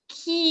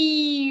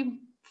key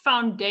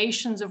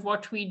foundations of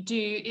what we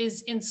do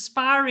is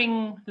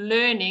inspiring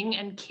learning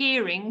and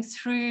caring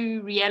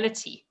through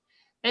reality.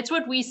 That's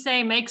what we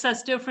say makes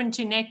us different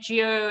to Net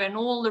Geo and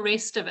all the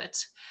rest of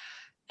it.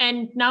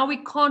 And now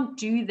we can't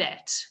do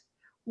that.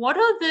 What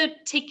are the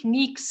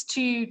techniques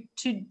to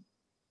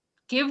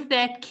give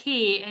that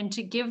care and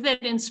to give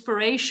that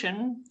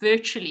inspiration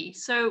virtually?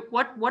 So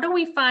what are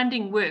we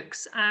finding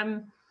works?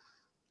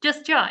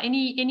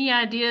 Any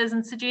ideas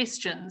and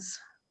suggestions?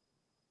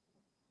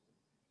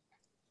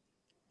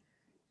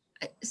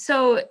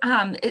 So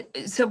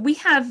we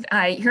have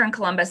here in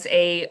Columbus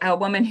a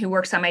woman who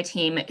works on my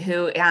team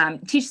who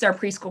teaches our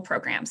preschool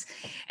programs,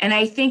 and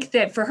I think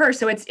that for her,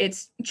 so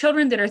it's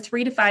children that are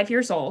 3 to 5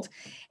 years old,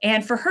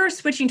 and for her,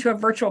 switching to a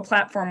virtual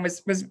platform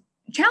was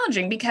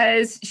challenging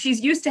because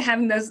she's used to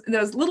having those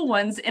little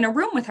ones in a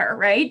room with her,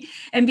 right,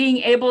 and being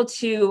able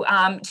to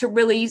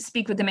really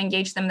speak with them,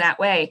 engage them that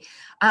way.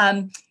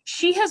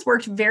 She has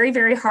worked very,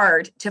 very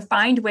hard to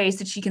find ways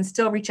that she can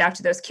still reach out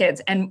to those kids.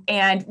 And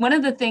one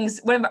of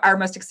our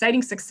most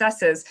exciting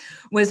successes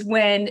was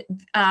when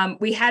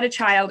we had a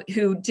child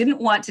who didn't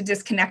want to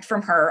disconnect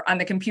from her on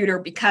the computer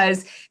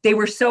because they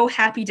were so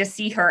happy to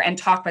see her and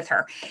talk with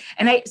her.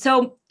 And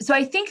so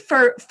I think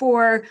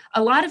for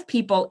a lot of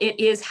people, it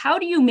is, how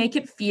do you make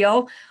it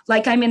feel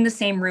like I'm in the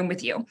same room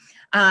with you?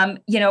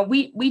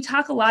 We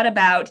talk a lot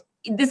about,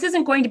 this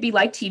isn't going to be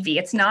like TV.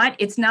 It's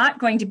not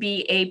going to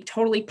be a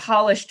totally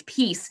polished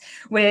piece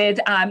with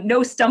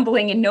no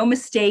stumbling and no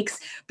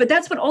mistakes, but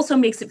that's what also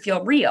makes it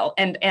feel real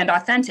and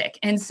authentic.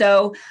 And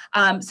so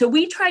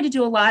we try to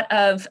do a lot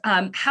of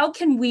how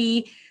can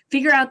we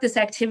figure out this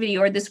activity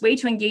or this way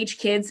to engage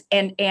kids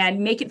and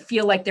make it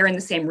feel like they're in the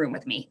same room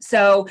with me.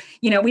 So,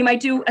 we might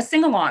do a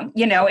sing along,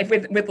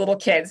 with little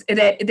kids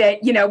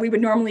that we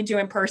would normally do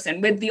in person.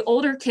 With the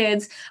older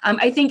kids,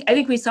 I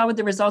think we saw with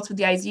the results with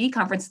the IZE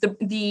conference,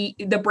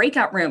 the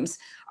breakout rooms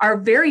are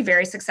very,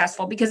 very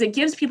successful because it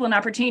gives people an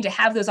opportunity to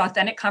have those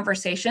authentic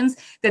conversations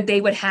that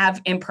they would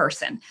have in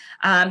person.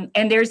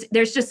 And there's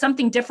just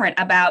something different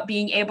about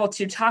being able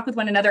to talk with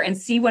one another and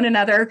see one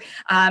another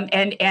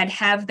and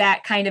have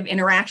that kind of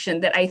interaction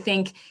that I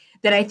think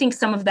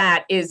some of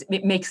that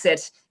it makes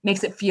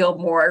it feel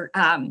more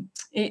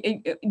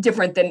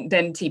different than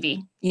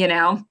TV,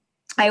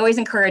 I always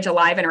encourage a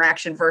live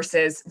interaction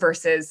versus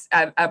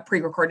a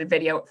pre-recorded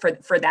video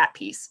for that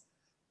piece,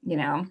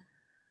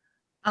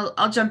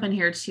 I'll jump in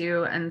here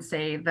too and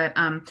say that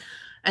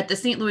at the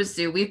St. Louis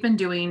Zoo, we've been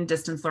doing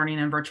distance learning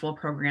and virtual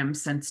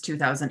programs since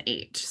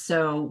 2008.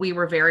 So we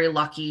were very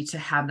lucky to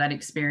have that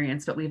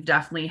experience, but we've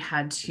definitely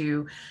had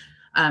to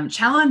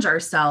challenge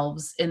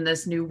ourselves in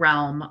this new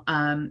realm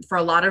for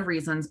a lot of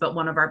reasons. But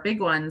one of our big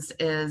ones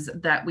is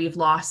that we've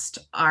lost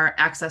our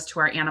access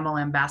to our animal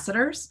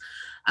ambassadors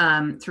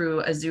through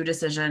a zoo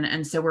decision.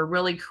 And so we're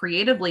really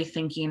creatively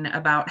thinking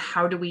about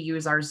how do we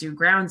use our zoo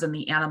grounds and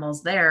the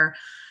animals there.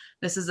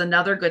 This is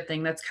another good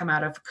thing that's come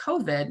out of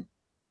COVID,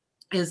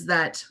 is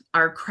that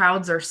our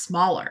crowds are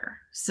smaller.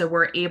 So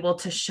we're able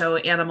to show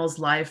animals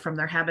live from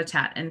their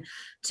habitat. And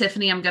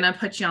Tiffany, I'm going to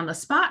put you on the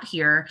spot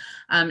here.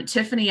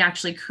 Tiffany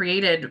actually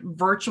created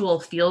virtual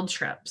field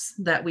trips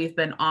that we've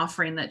been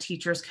offering that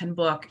teachers can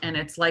book. And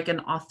it's like an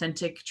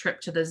authentic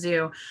trip to the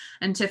zoo.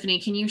 And Tiffany,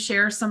 can you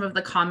share some of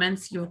the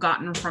comments you've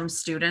gotten from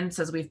students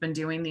as we've been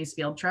doing these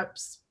field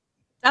trips?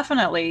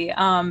 Definitely.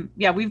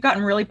 Yeah, we've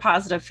gotten really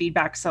positive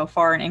feedback so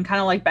far. And kind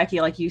of like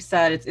Becky, like you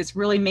said, it's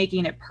really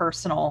making it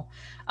personal.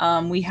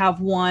 We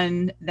have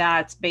one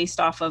that's based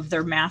off of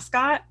their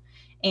mascot,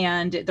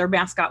 and their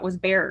mascot was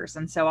bears.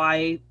 And so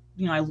I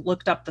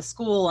looked up the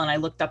school and I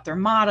looked up their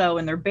motto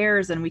and their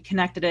bears, and we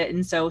connected it.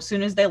 And so as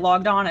soon as they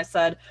logged on, it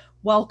said,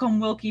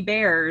 "Welcome Wilkie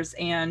Bears."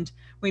 And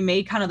we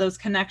made kind of those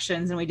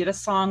connections, and we did a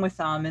song with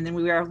them. And then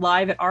we were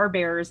live at our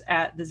bears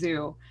at the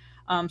zoo.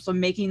 So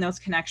making those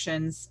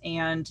connections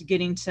and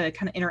getting to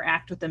kind of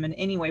interact with them in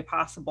any way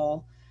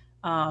possible.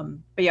 But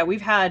yeah,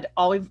 we've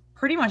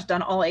pretty much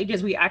done all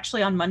ages. We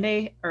actually on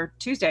Monday or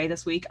Tuesday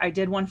this week, I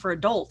did one for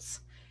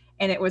adults,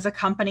 and it was a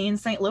company in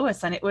St.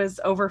 Louis, and it was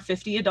over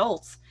 50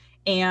 adults.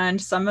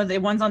 And some of the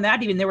ones on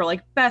that, even they were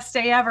like, "Best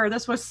day ever.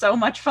 This was so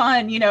much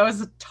fun." It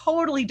was a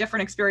totally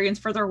different experience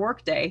for their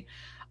work day.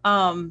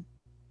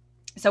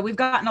 So we've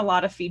gotten a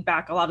lot of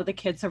feedback. A lot of the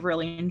kids have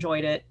really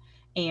enjoyed it.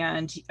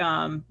 And,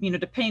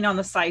 depending on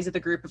the size of the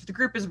group, if the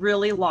group is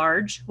really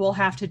large, we'll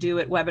have to do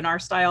it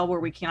webinar style where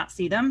we cannot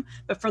see them.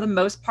 But for the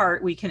most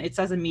part, it's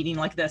as a meeting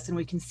like this and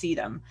we can see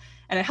them.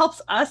 And it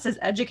helps us as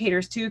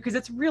educators too, because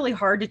it's really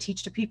hard to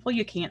teach to people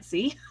you can't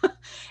see,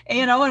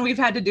 and we've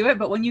had to do it.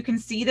 But when you can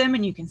see them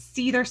and you can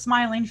see their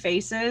smiling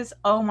faces,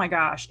 oh my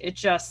gosh,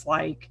 it's just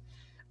like,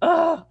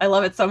 oh, I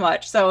love it so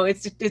much. So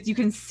it's you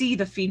can see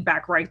the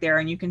feedback right there,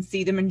 and you can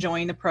see them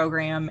enjoying the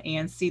program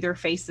and see their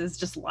faces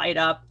just light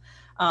up.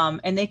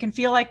 And they can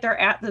feel like they're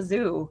at the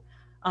zoo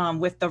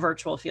with the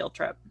virtual field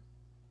trip.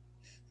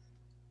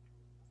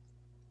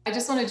 I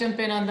just want to jump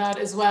in on that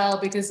as well,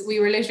 because we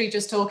were literally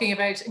just talking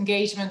about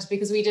engagement,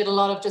 because we did a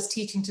lot of just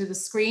teaching to the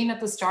screen at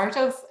the start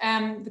of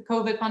the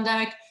COVID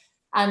pandemic.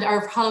 And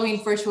our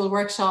Halloween virtual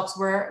workshops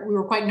we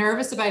were quite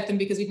nervous about them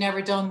because we'd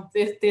never done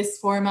this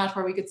format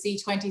where we could see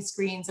 20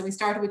 screens. And we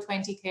started with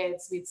 20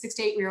 kids. We had 6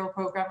 to 8-year-old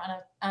program and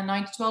a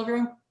 9 to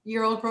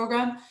 12-year-old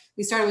program.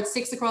 We started with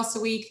 6 across the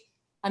week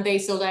and they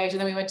sold out.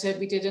 And then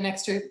we did an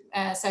extra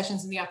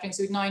sessions in the afternoon.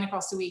 So we had 9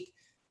 across the week.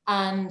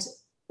 And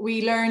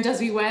we learned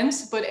as we went,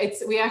 but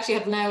we actually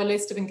have now a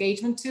list of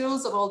engagement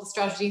tools of all the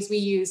strategies we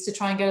use to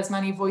try and get as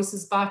many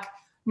voices back.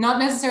 Not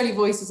necessarily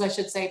voices, I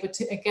should say, but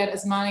to get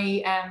as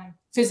many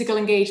physical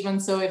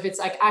engagement. So if it's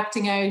like act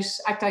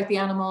out the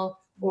animal,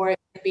 or it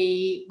could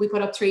be, we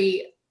put up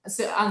 3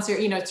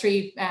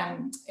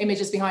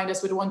 images behind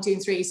us with a 1, 2,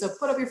 and 3. So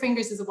put up your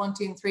fingers as a 1,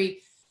 2, and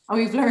 3. And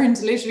we've learned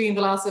literally in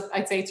the last,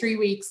 I'd say 3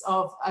 weeks,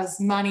 of as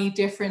many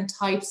different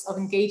types of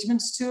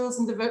engagement tools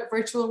in the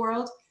virtual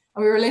world.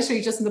 And we were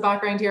literally just in the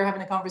background here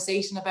having a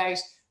conversation about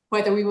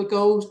whether we would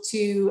go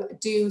to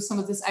do some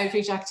of this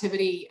outreach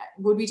activity.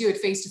 Would we do it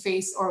face to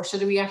face, or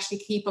should we actually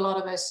keep a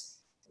lot of it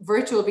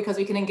virtual because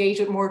we can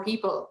engage with more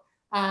people?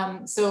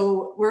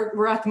 So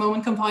we're at the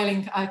moment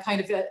compiling a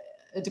kind of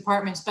a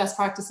department best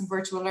practice in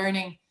virtual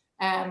learning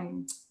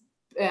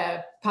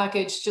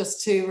package,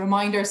 just to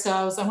remind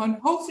ourselves, and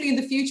hopefully in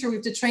the future we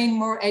have to train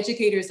more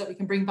educators that we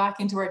can bring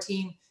back into our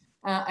team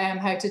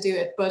how to do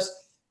it. But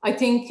I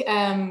think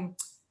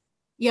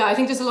I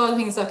think there's a lot of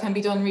things that can be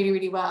done really,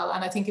 really well.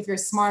 And I think if you're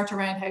smart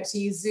around how to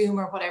use Zoom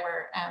or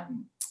whatever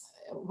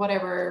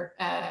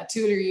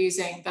tool you're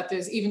using, that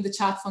there's even the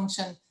chat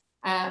function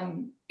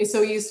is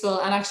so useful.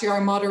 And actually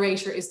our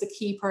moderator is the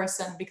key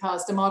person,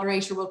 because the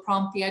moderator will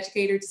prompt the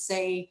educator to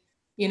say,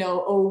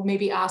 oh,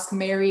 maybe ask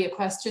Mary a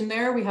question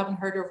there. We haven't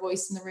heard her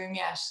voice in the room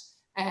yet.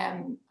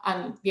 And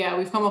yeah,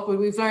 we've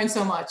learned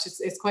so much.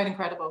 It's quite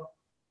incredible.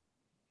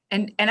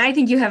 And I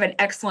think you have an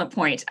excellent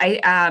point.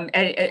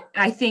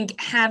 I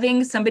think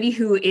having somebody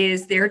who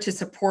is there to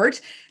support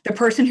the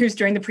person who's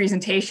doing the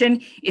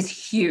presentation is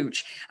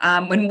huge.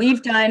 When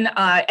we've done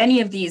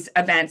any of these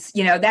events,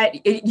 you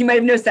might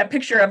have noticed that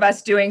picture of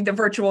us doing the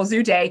virtual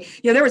zoo day.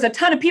 There was a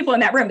ton of people in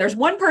that room. There's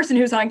one person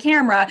who's on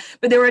camera,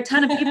 but there were a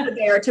ton of people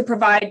there to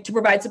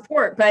provide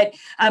support. But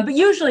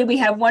usually we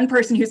have one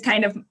person who's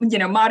kind of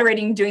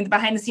moderating, doing the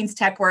behind the scenes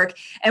tech work,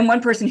 and one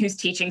person who's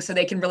teaching, so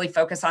they can really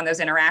focus on those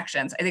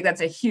interactions. I think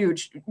that's a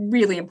huge,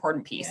 really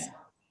important piece. Yeah.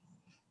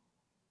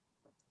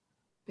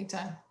 Big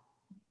time.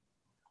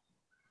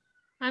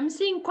 I'm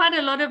seeing quite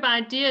a lot of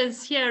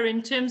ideas here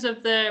in terms of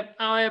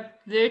our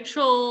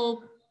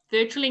virtual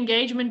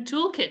engagement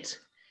toolkit.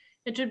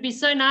 It would be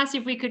so nice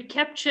if we could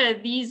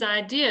capture these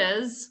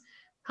ideas.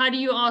 How do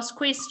you ask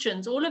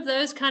questions? All of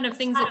those kind of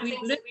things that we've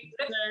looked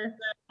at.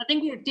 I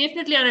think we're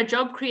definitely on a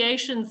job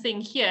creation thing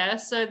here.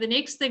 So the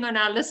next thing on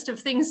our list of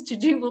things to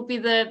do will be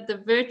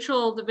the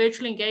virtual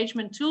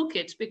engagement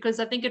toolkit, because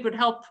I think it would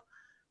help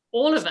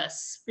all of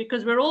us,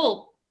 because we're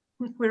all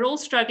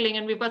struggling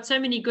and we've got so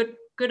many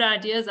good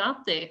ideas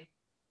out there.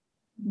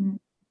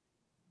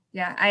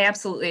 Yeah, I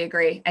absolutely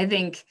agree. I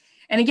think,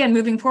 and again,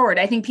 moving forward,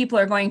 I think people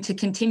are going to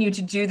continue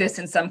to do this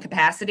in some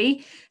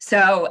capacity.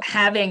 So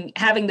having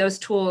those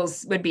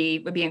tools would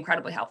be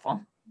incredibly helpful.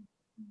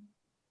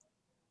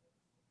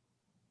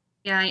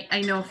 Yeah,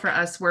 I know for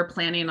us, we're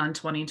planning on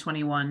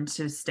 2021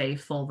 to stay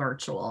full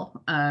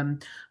virtual.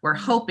 We're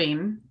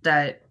hoping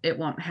that it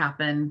won't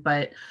happen,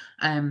 but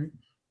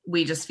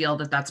we just feel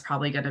that that's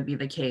probably going to be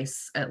the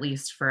case, at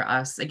least for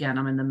us. Again,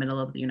 I'm in the middle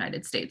of the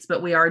United States,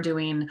 but we are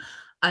doing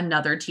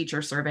another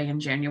teacher survey in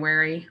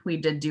January. We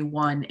did do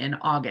one in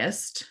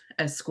August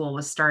as school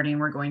was starting.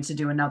 We're going to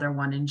do another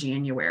one in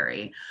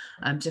January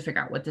to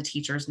figure out what the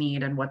teachers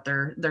need and what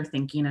they're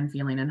thinking and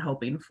feeling and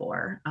hoping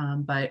for.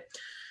 But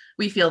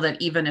we feel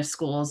that even if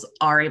schools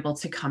are able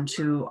to come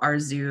to our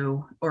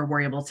zoo, or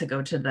we're able to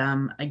go to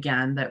them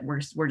again, that we're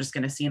just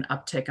going to see an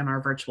uptick in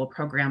our virtual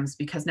programs,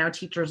 because now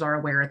teachers are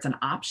aware it's an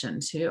option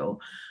too.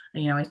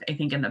 I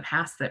think in the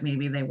past that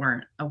maybe they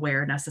weren't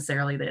aware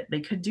necessarily that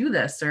they could do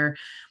this, or,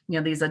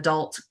 these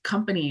adult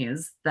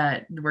companies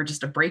that were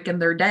just a break in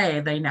their day,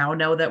 they now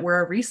know that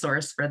we're a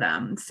resource for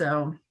them.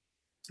 So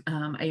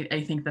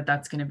I think that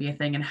that's going to be a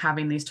thing, and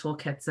having these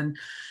toolkits. And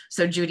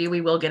so Judy,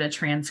 we will get a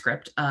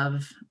transcript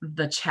of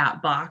the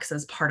chat box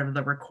as part of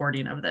the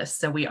recording of this.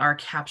 So we are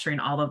capturing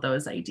all of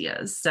those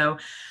ideas. So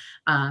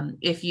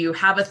If you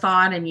have a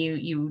thought and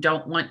you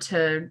don't want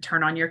to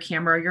turn on your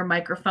camera or your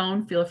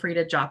microphone, feel free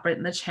to drop it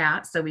in the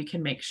chat so we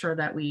can make sure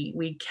that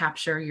we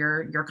capture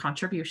your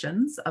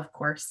contributions, of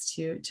course,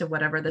 to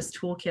whatever this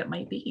toolkit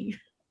might be.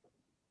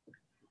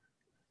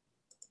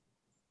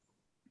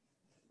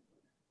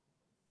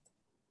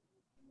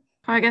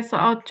 I guess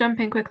I'll jump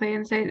in quickly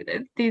and say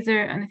that these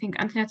are, and I think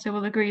Antonetta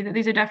will agree, that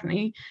these are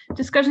definitely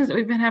discussions that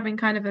we've been having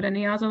kind of at an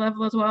IAZE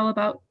level as well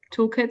about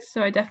toolkits.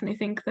 So I definitely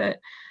think that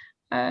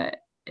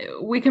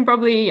we can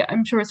probably,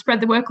 I'm sure, spread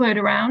the workload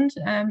around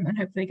and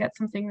hopefully get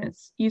something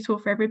that's useful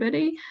for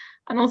everybody.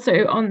 And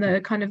also on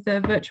the kind of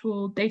the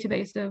virtual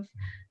database of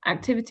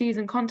activities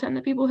and content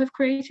that people have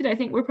created, I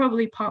think we're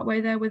probably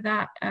partway there with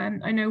that.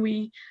 I know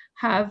we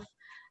have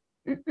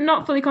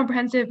not fully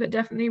comprehensive, but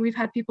definitely we've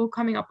had people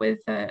coming up with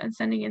and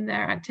sending in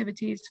their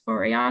activities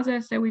for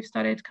IAZE. So we've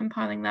started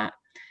compiling that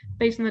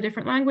based on the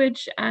different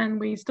language, and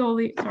we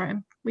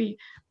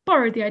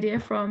borrowed the idea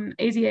from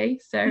IZE.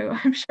 So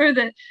I'm sure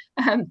that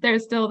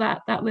there's still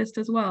that list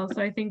as well.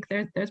 So I think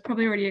there's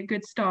probably already a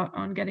good start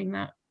on getting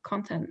that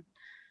content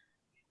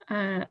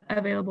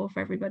available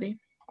for everybody.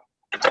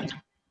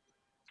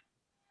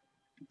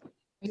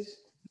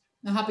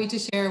 I'm happy to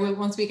share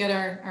once we get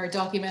our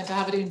document. I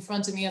have it in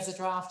front of me as a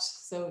draft.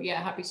 So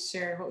yeah, happy to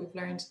share what we've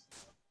learned.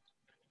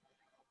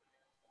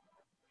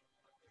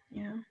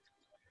 Yeah.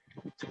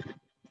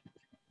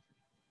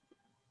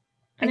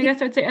 And I guess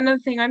I'd say another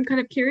thing I'm kind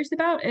of curious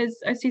about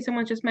is I see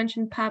someone just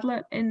mentioned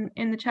Padlet in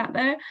the chat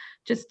there,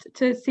 just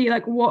to see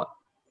like what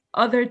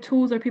other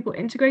tools are people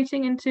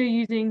integrating into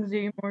using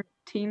Zoom or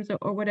Teams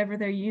or whatever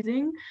they're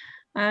using.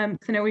 So I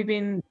know we've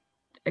been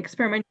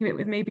experimenting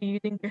with maybe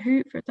using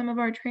Kahoot for some of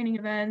our training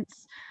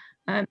events.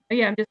 But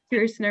yeah, I'm just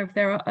curious to know if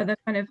there are other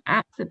kind of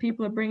apps that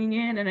people are bringing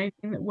in and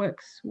anything that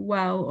works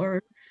well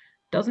or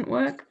doesn't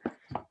work.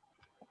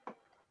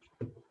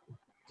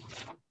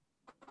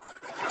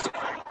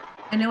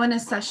 I know in a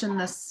session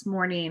this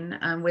morning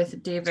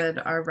with David,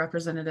 our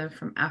representative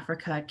from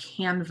Africa,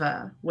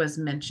 Canva was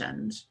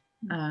mentioned.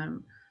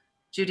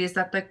 Judy, is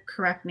that the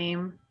correct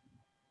name?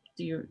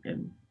 Do you?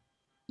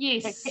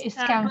 Yes. It's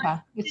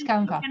Canva. It's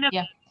Canva.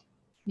 Yeah.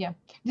 Yeah,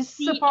 this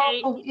is a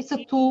powerful, it's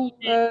a tool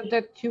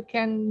that you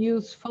can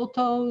use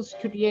photos,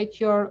 create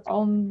your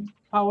own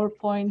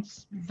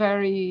PowerPoints,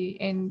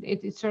 and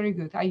it's very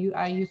good. I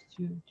used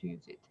to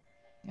use it.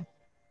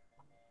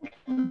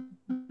 Yeah.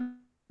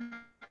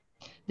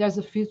 There's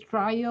a free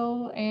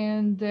trial,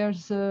 and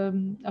there's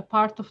a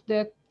part of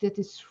that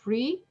is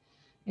free.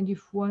 And if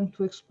you want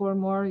to explore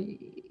more,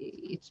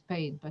 it's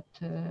paid, but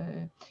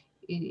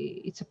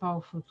it's a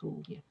powerful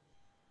tool. Yeah.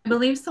 I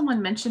believe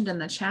someone mentioned in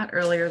the chat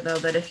earlier, though,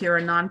 that if you're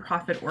a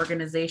nonprofit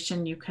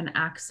organization, you can get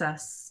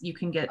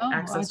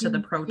access to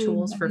the Pro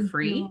Tools for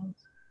free.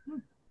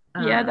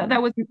 Yeah,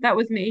 that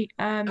was me.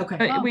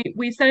 Okay.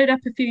 We set it up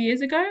a few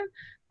years ago,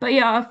 but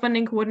yeah, our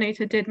funding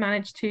coordinator did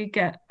manage to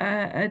get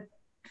a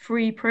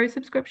free Pro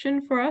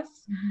subscription for us.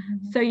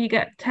 So you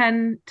get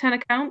 10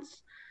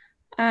 accounts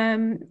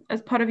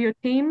as part of your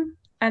team,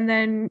 and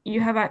then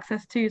you have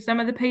access to some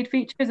of the paid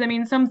features. I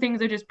mean, some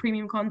things are just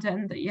premium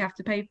content that you have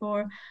to pay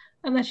for,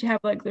 unless you have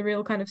like the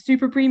real kind of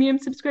super premium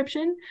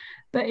subscription,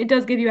 but it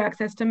does give you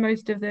access to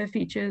most of the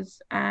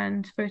features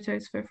and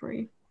photos for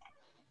free.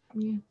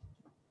 Yeah.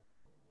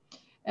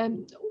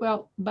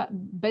 Well, but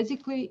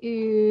basically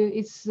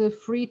it's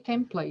free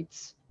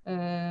templates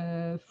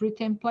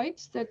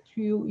that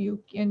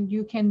you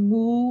can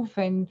move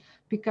and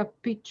pick up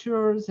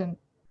pictures, and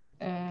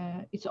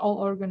it's all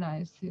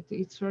organized.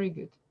 It's very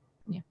good.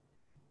 Yeah.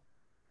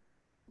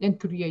 And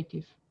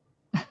creative.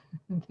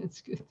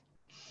 That's good.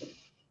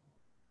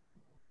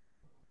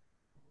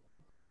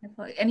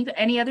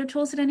 Any other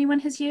tools that anyone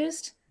has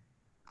used?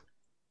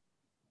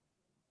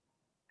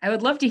 I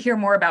would love to hear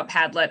more about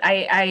Padlet.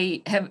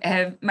 I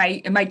have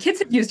my kids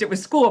have used it with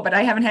school, but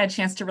I haven't had a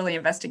chance to really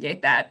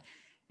investigate that.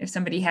 If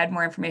somebody had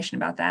more information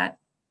about that.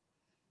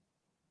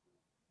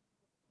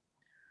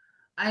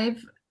 I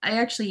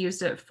actually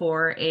used it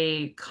for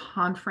a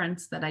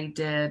conference that I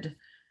did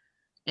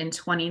in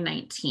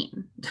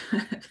 2019,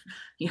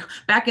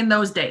 back in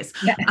those days.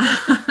 Yeah.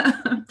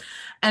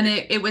 And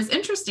it was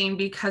interesting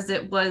because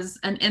it was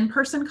an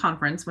in-person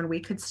conference when we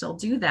could still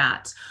do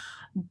that.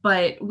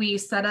 But we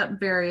set up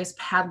various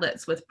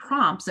Padlets with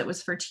prompts. It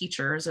was for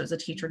teachers. It was a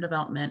teacher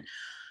development.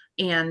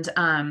 And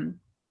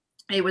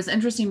it was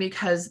interesting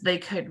because they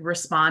could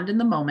respond in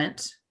the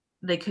moment.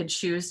 They could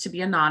choose to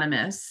be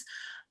anonymous.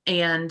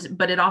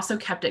 But it also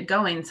kept it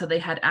going. So they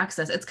had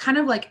access. It's kind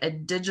of like a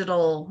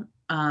digital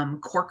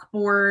cork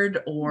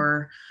board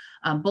or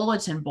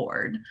bulletin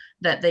board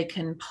that they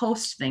can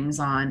post things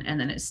on, and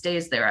then it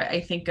stays there. I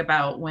think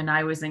about when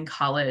I was in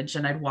college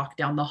and I'd walk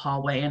down the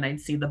hallway and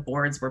I'd see the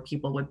boards where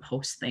people would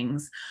post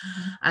things.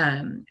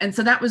 And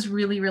so that was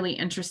really, really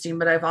interesting.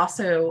 But I've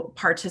also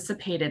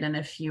participated in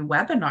a few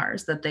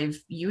webinars that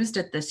they've used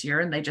it this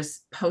year, and they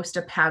just post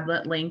a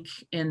Padlet link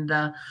in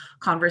the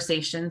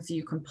conversation so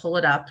you can pull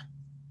it up.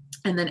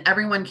 and then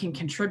everyone can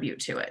contribute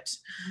to it.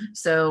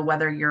 So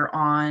whether you're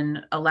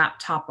on a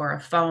laptop or a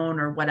phone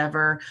or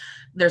whatever,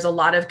 there's a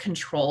lot of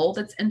control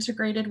that's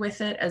integrated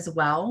with it as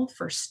well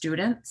for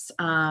students.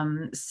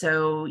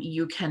 So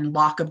you can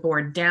lock a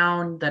board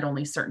down that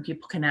only certain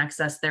people can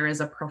access. There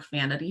is a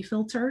profanity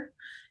filter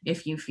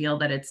if you feel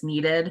that it's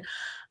needed.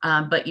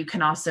 But you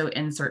can also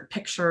insert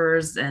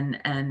pictures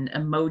and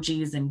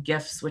emojis and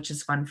GIFs, which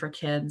is fun for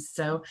kids.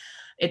 So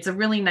it's a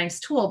really nice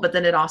tool, but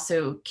then it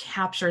also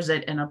captures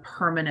it in a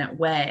permanent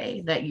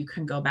way that you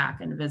can go back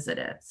and visit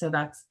it. So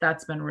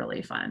that's been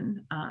really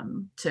fun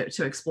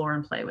to explore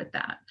and play with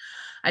that.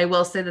 I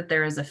will say that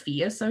there is a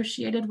fee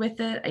associated with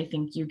it. I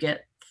think you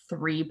get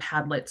 3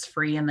 Padlets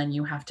free, and then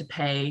you have to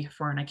pay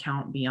for an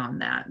account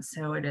beyond that.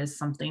 So it is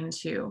something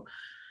to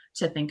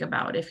think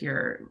about if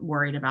you're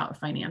worried about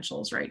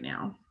financials right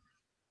now.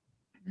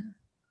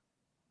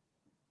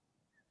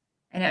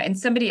 I know, and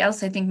somebody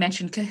else I think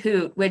mentioned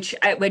Kahoot, which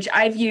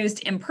I've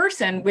used in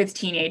person with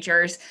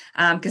teenagers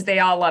because they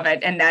all love it.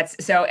 And that's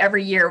so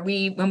every year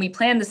when we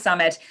plan the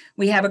summit,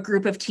 we have a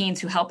group of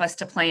teens who help us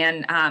to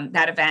plan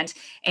that event,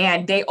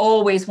 and they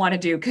always want to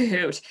do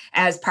Kahoot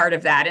as part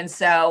of that. And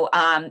so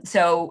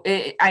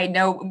I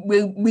know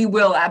we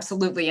will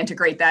absolutely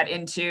integrate that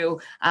into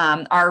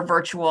our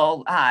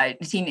virtual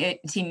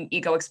teen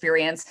eco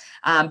experience.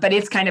 But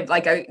it's kind of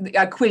like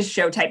a quiz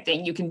show type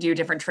thing. You can do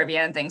different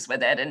trivia and things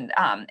with it,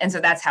 and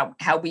so that's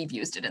how we've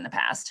used it in the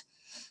past.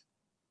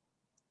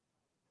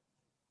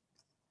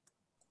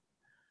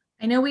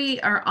 I know we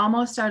are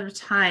almost out of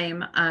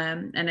time,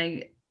 and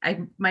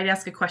I might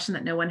ask a question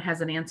that no one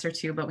has an answer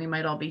to, but we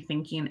might all be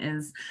thinking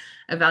is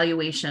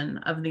evaluation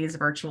of these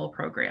virtual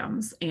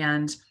programs.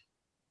 And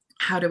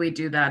how do we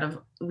do that?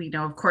 We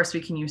know, of course,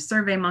 we can use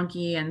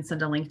SurveyMonkey and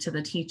send a link to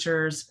the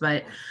teachers,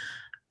 but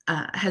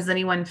has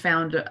anyone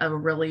found a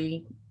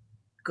really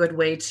good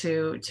way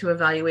to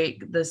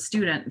evaluate the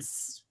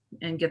students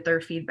and get their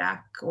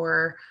feedback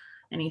or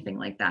anything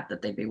like that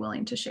they'd be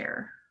willing to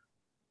share?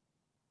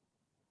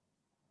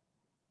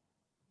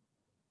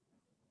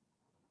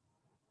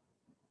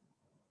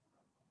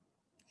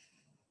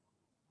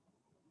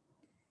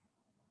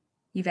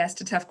 You've asked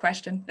a tough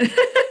question.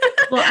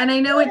 Well, and I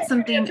know it's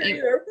something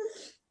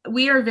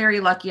we are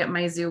very lucky at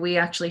my zoo. We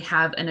actually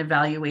have an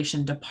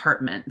evaluation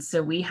department.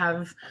 So we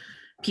have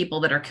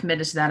people that are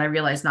committed to that. I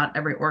realize not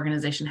every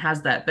organization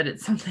has that, but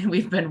it's something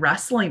we've been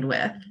wrestling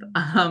with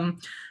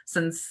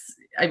since,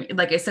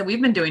 like I said,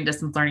 we've been doing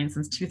distance learning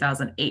since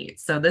 2008.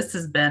 So this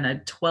has been a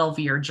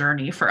 12-year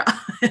journey for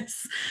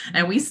us,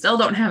 and we still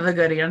don't have a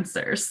good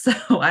answer. So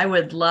I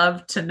would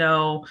love to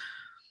know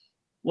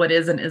what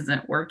is and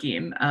isn't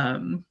working.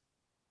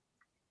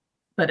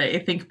 But I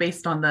think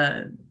based on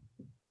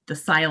the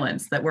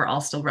silence that we're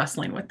all still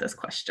wrestling with this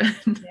question.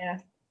 Yeah.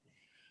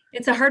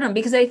 It's a hard one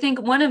because I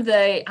think one of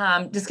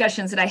the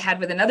discussions that I had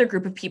with another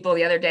group of people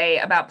the other day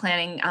about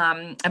planning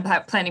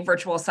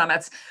virtual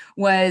summits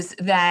was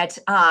that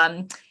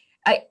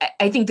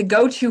I think the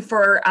go-to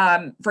for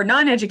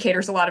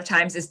non-educators a lot of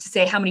times is to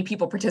say how many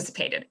people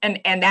participated,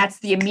 and that's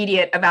the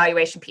immediate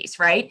evaluation piece,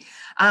 right?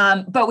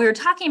 But we were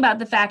talking about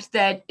the fact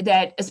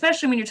that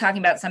especially when you're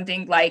talking about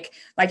something like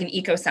an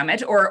eco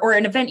summit or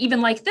an event even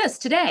like this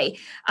today,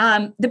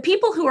 the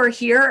people who are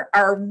here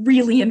are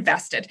really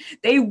invested.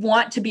 They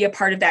want to be a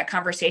part of that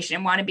conversation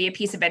and want to be a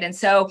piece of it. And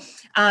so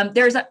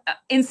there's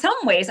in some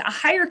ways a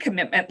higher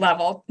commitment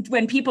level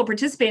when people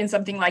participate in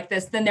something like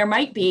this than there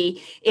might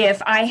be if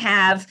I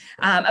have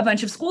a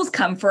bunch of schools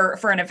come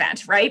for an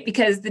event, right?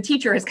 Because the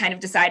teacher has kind of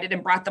decided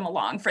and brought them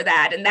along for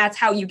that. And that's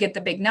how you get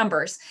the big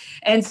numbers.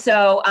 And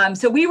so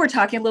we were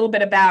talking a little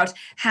bit about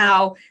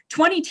how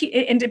 20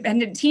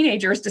 independent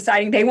teenagers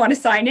deciding they want to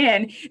sign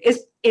in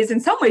is in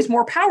some ways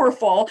more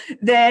powerful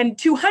than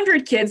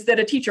 200 kids that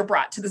a teacher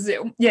brought to the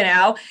zoo, you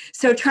know?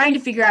 So trying to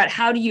figure out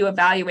how do you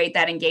evaluate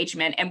that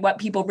engagement and what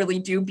people really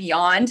do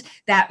beyond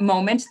that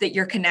moment that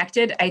you're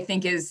connected, I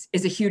think is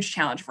a huge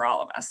challenge for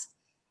all of us.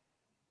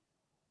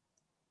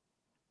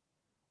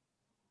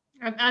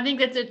 I think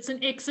that it's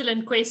an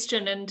excellent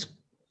question, and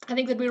I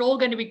think that we're all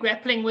going to be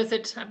grappling with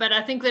it, but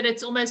I think that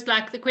it's almost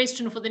like the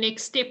question for the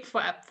next step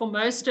for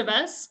most of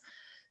us.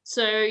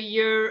 So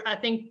I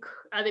think,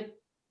 are they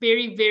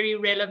very, very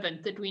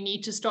relevant that we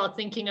need to start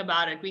thinking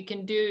about it. We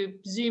can do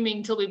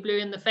Zooming till we're blue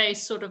in the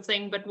face sort of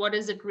thing, but what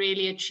is it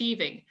really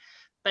achieving?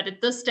 But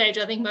at this stage,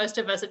 I think most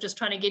of us are just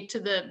trying to get to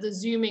the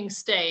Zooming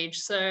stage.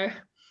 So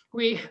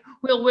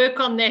we'll work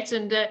on that.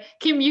 And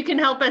Kim, you can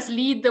help us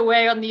lead the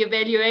way on the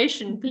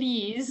evaluation,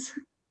 please.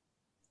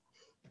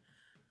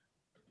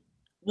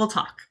 We'll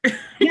talk.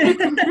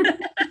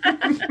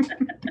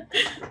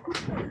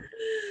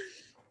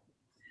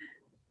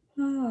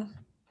 Oh.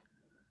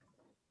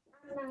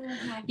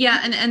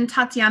 Yeah, and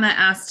Tatiana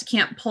asked,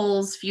 can't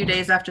polls a few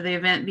days after the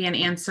event be an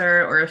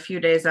answer, or a few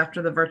days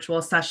after the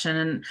virtual session?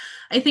 And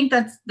I think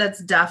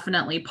that's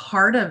definitely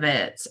part of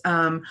it.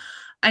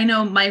 I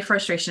know my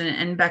frustration,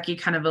 and Becky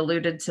kind of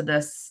alluded to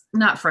this,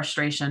 not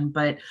frustration,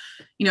 but,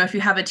 you know, if you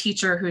have a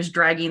teacher who's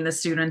dragging the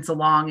students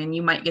along and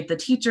you might get the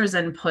teacher's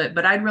input,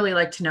 but I'd really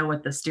like to know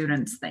what the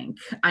students think.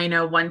 I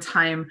know one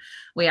time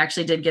we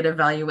actually did get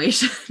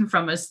evaluation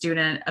from a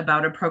student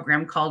about a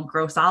program called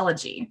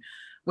Grossology,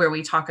 where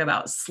we talk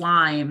about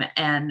slime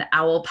and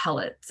owl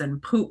pellets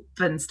and poop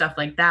and stuff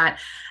like that.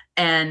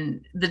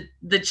 And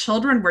the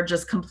children were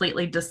just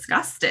completely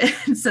disgusted.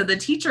 So the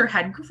teacher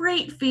had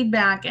great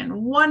feedback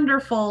and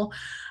wonderful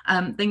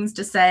things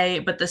to say,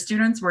 but the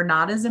students were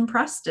not as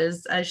impressed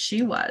as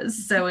she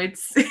was. So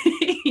it's,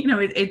 you know,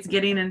 it's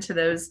getting into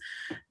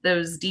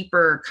those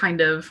deeper kind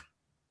of,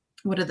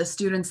 what do the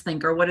students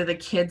think, or what do the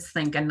kids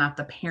think, and not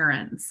the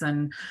parents.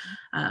 And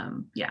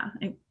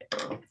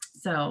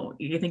so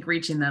I think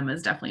reaching them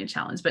is definitely a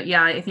challenge. But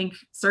yeah, I think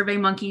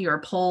SurveyMonkey or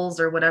polls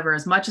or whatever,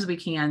 as much as we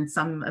can,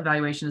 some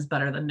evaluation is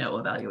better than no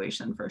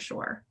evaluation for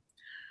sure.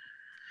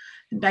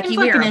 And Becky,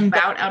 we are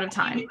about out of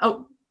time.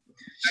 Oh,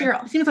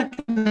 Cheryl, it seems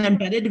like an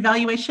embedded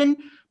evaluation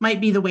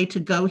might be the way to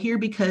go here,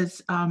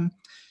 because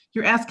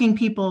you're asking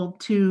people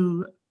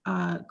to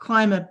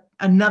climb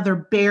another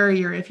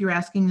barrier if you're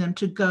asking them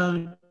to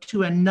go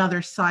to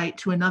another site,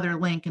 to another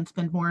link, and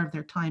spend more of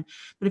their time.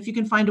 But if you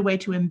can find a way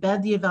to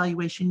embed the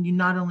evaluation,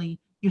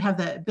 you have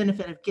the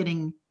benefit of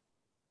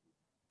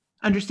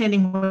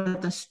understanding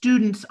what the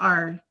students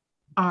are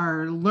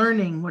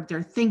learning, what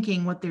they're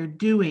thinking, what they're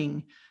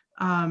doing,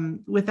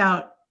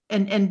 without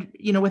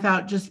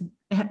just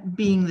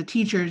being the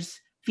teacher's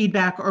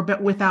feedback,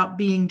 but without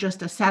being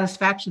just a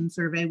satisfaction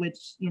survey,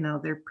 which, you know,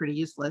 they're pretty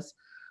useless,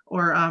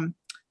 or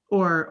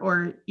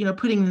you know,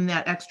 putting in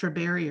that extra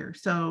barrier.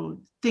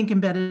 So think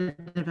embedded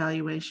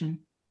evaluation.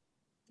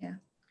 Yeah,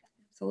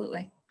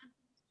 absolutely.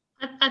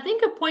 I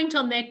think a point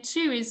on that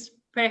too is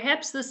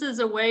perhaps this is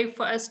a way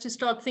for us to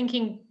start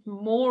thinking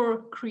more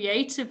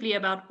creatively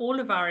about all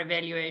of our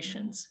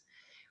evaluations.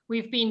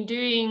 We've been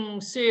doing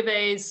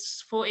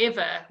surveys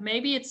forever.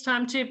 Maybe it's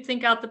time to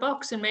think out the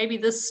box, and maybe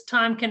this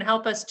time can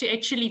help us to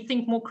actually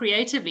think more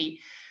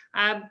creatively.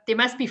 There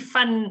must be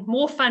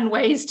more fun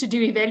ways to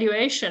do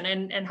evaluation,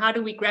 and how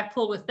do we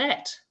grapple with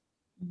that?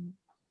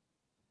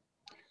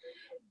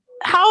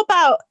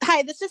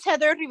 Hi, this is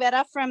Heather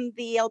Rivera from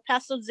the El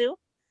Paso Zoo.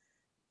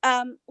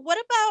 What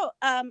about,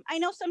 I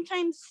know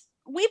sometimes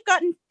we've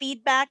gotten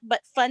feedback,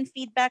 but fun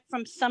feedback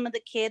from some of the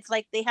kids,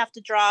 like they have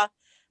to draw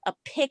a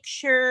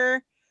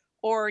picture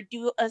or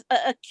do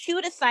a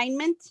cute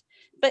assignment.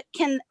 But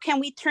can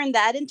we turn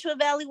that into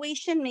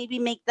evaluation? Maybe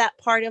make that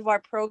part of our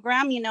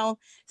program, you know,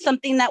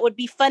 something that would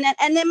be fun.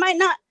 And it might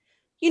not,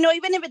 you know,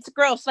 even if it's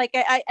gross, like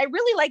I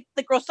really like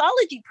the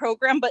Grossology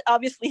program, but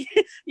obviously,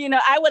 you know,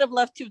 I would have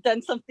loved to have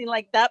done something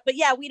like that. But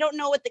yeah, we don't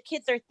know what the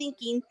kids are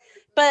thinking,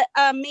 but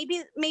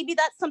maybe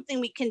that's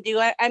something we can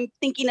do. I'm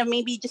thinking of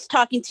maybe just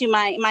talking to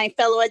my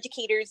fellow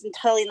educators and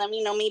telling them,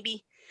 you know,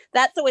 maybe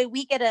that's the way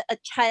we get a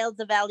child's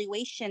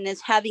evaluation,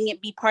 is having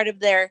it be part of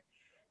their,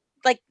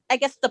 like, I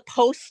guess the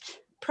post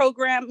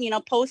program, you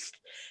know, post,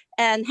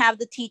 and have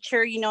the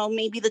teacher, you know,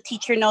 maybe the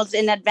teacher knows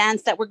in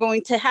advance that we're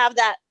going to have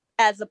that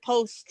as a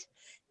post,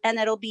 and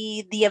it'll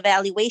be the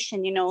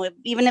evaluation, you know,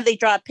 even if they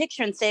draw a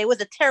picture and say it was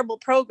a terrible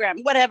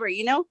program, whatever,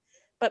 you know.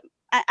 But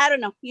I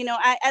don't know, you know,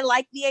 I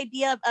like the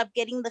idea of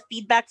getting the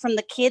feedback from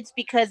the kids,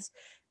 because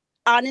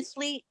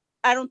honestly,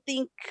 I don't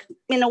think,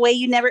 in a way,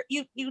 you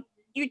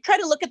try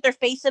to look at their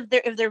face if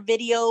their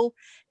video,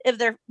 if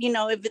their, you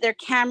know, if their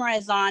camera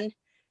is on.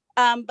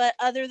 But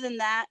other than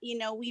that, you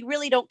know, we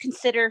really don't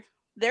consider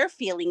their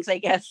feelings, I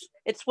guess.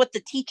 It's what the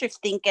teachers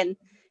think, and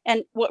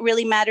what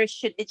really matters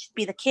should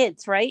be the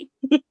kids, right?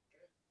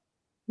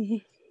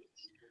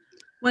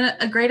 Well,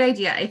 a great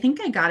idea. I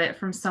think I got it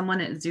from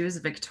someone at Zoos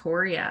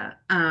Victoria,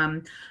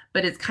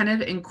 but it's kind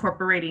of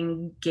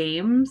incorporating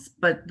games,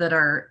 but that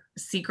are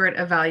secret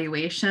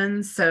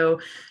evaluations. So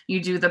you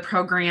do the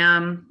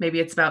program, maybe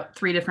it's about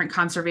 3 different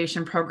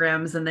conservation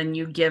programs, and then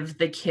you give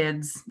the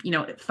kids, you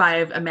know,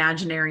 $5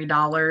 imaginary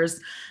dollars,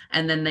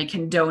 and then they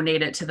can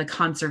donate it to the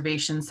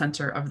conservation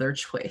center of their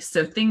choice.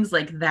 So things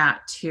like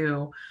that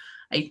too,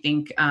 I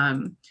think,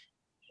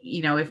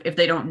 you know, if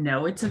they don't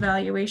know it's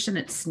evaluation,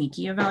 it's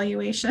sneaky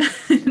evaluation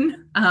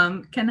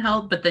can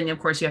help. But then, of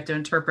course, you have to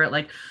interpret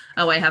like,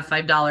 oh, I have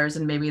 $5,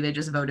 and maybe they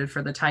just voted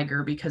for the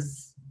tiger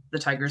because the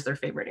tiger's their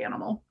favorite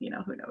animal. You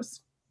know, who knows?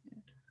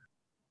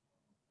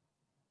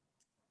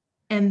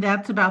 And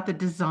that's about the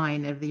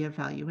design of the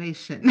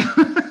evaluation.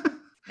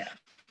 Yeah.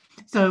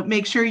 So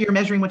make sure you're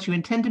measuring what you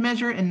intend to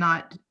measure, and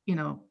not, you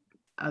know,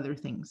 other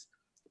things.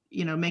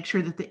 You know, make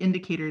sure that the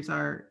indicators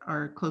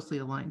are closely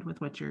aligned with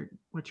what your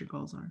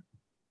goals are.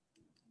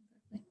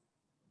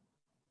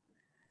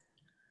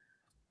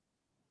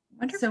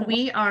 Wonderful. So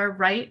we are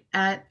right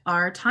at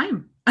our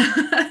time.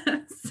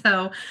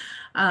 So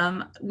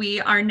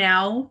we are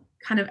now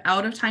kind of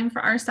out of time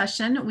for our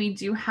session. We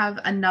do have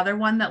another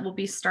one that will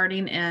be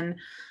starting in,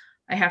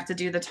 I have to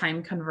do the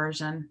time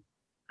conversion.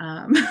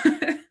 I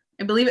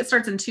believe it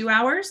starts in 2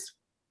 hours.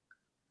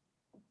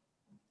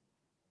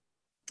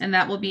 And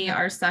that will be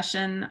our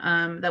session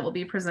that will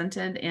be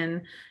presented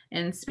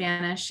in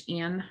Spanish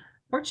and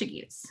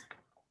Portuguese.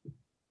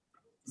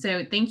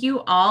 So thank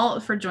you all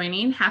for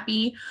joining.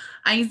 Happy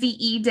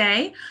IZE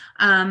Day.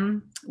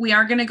 We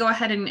are going to go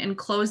ahead and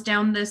close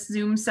down this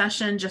Zoom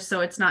session just so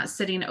it's not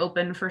sitting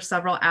open for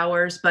several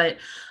hours, but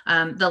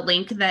the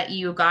link that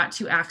you got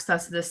to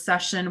access this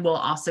session will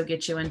also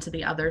get you into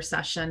the other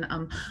session.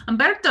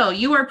 Humberto,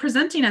 you are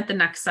presenting at the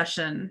next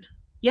session.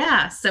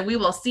 Yeah, so we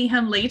will see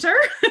him later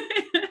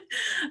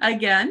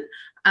again.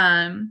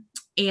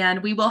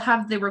 And we will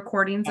have the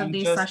recordings of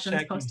these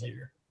sessions posted.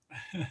 Here.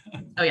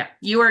 Oh yeah,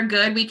 you are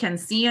good. We can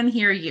see and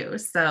hear you.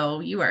 So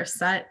you are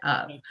set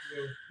up.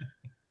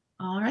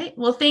 All right.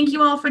 Well, thank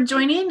you all for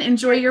joining.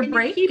 Enjoy your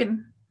break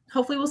and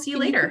hopefully we'll see you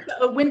later. Keep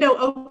a window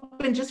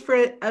open just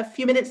for a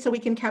few minutes so we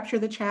can capture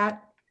the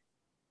chat.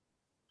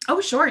 Oh,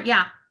 sure.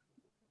 Yeah.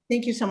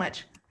 Thank you so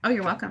much. Oh,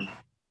 you're welcome.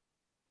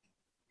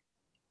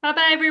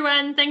 Bye-bye,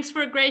 everyone. Thanks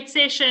for a great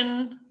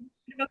session.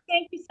 Well,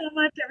 thank you so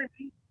much,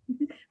 everybody.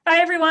 Bye,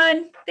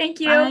 everyone. Thank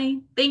you. Bye.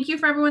 Thank you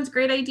for everyone's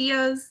great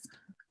ideas.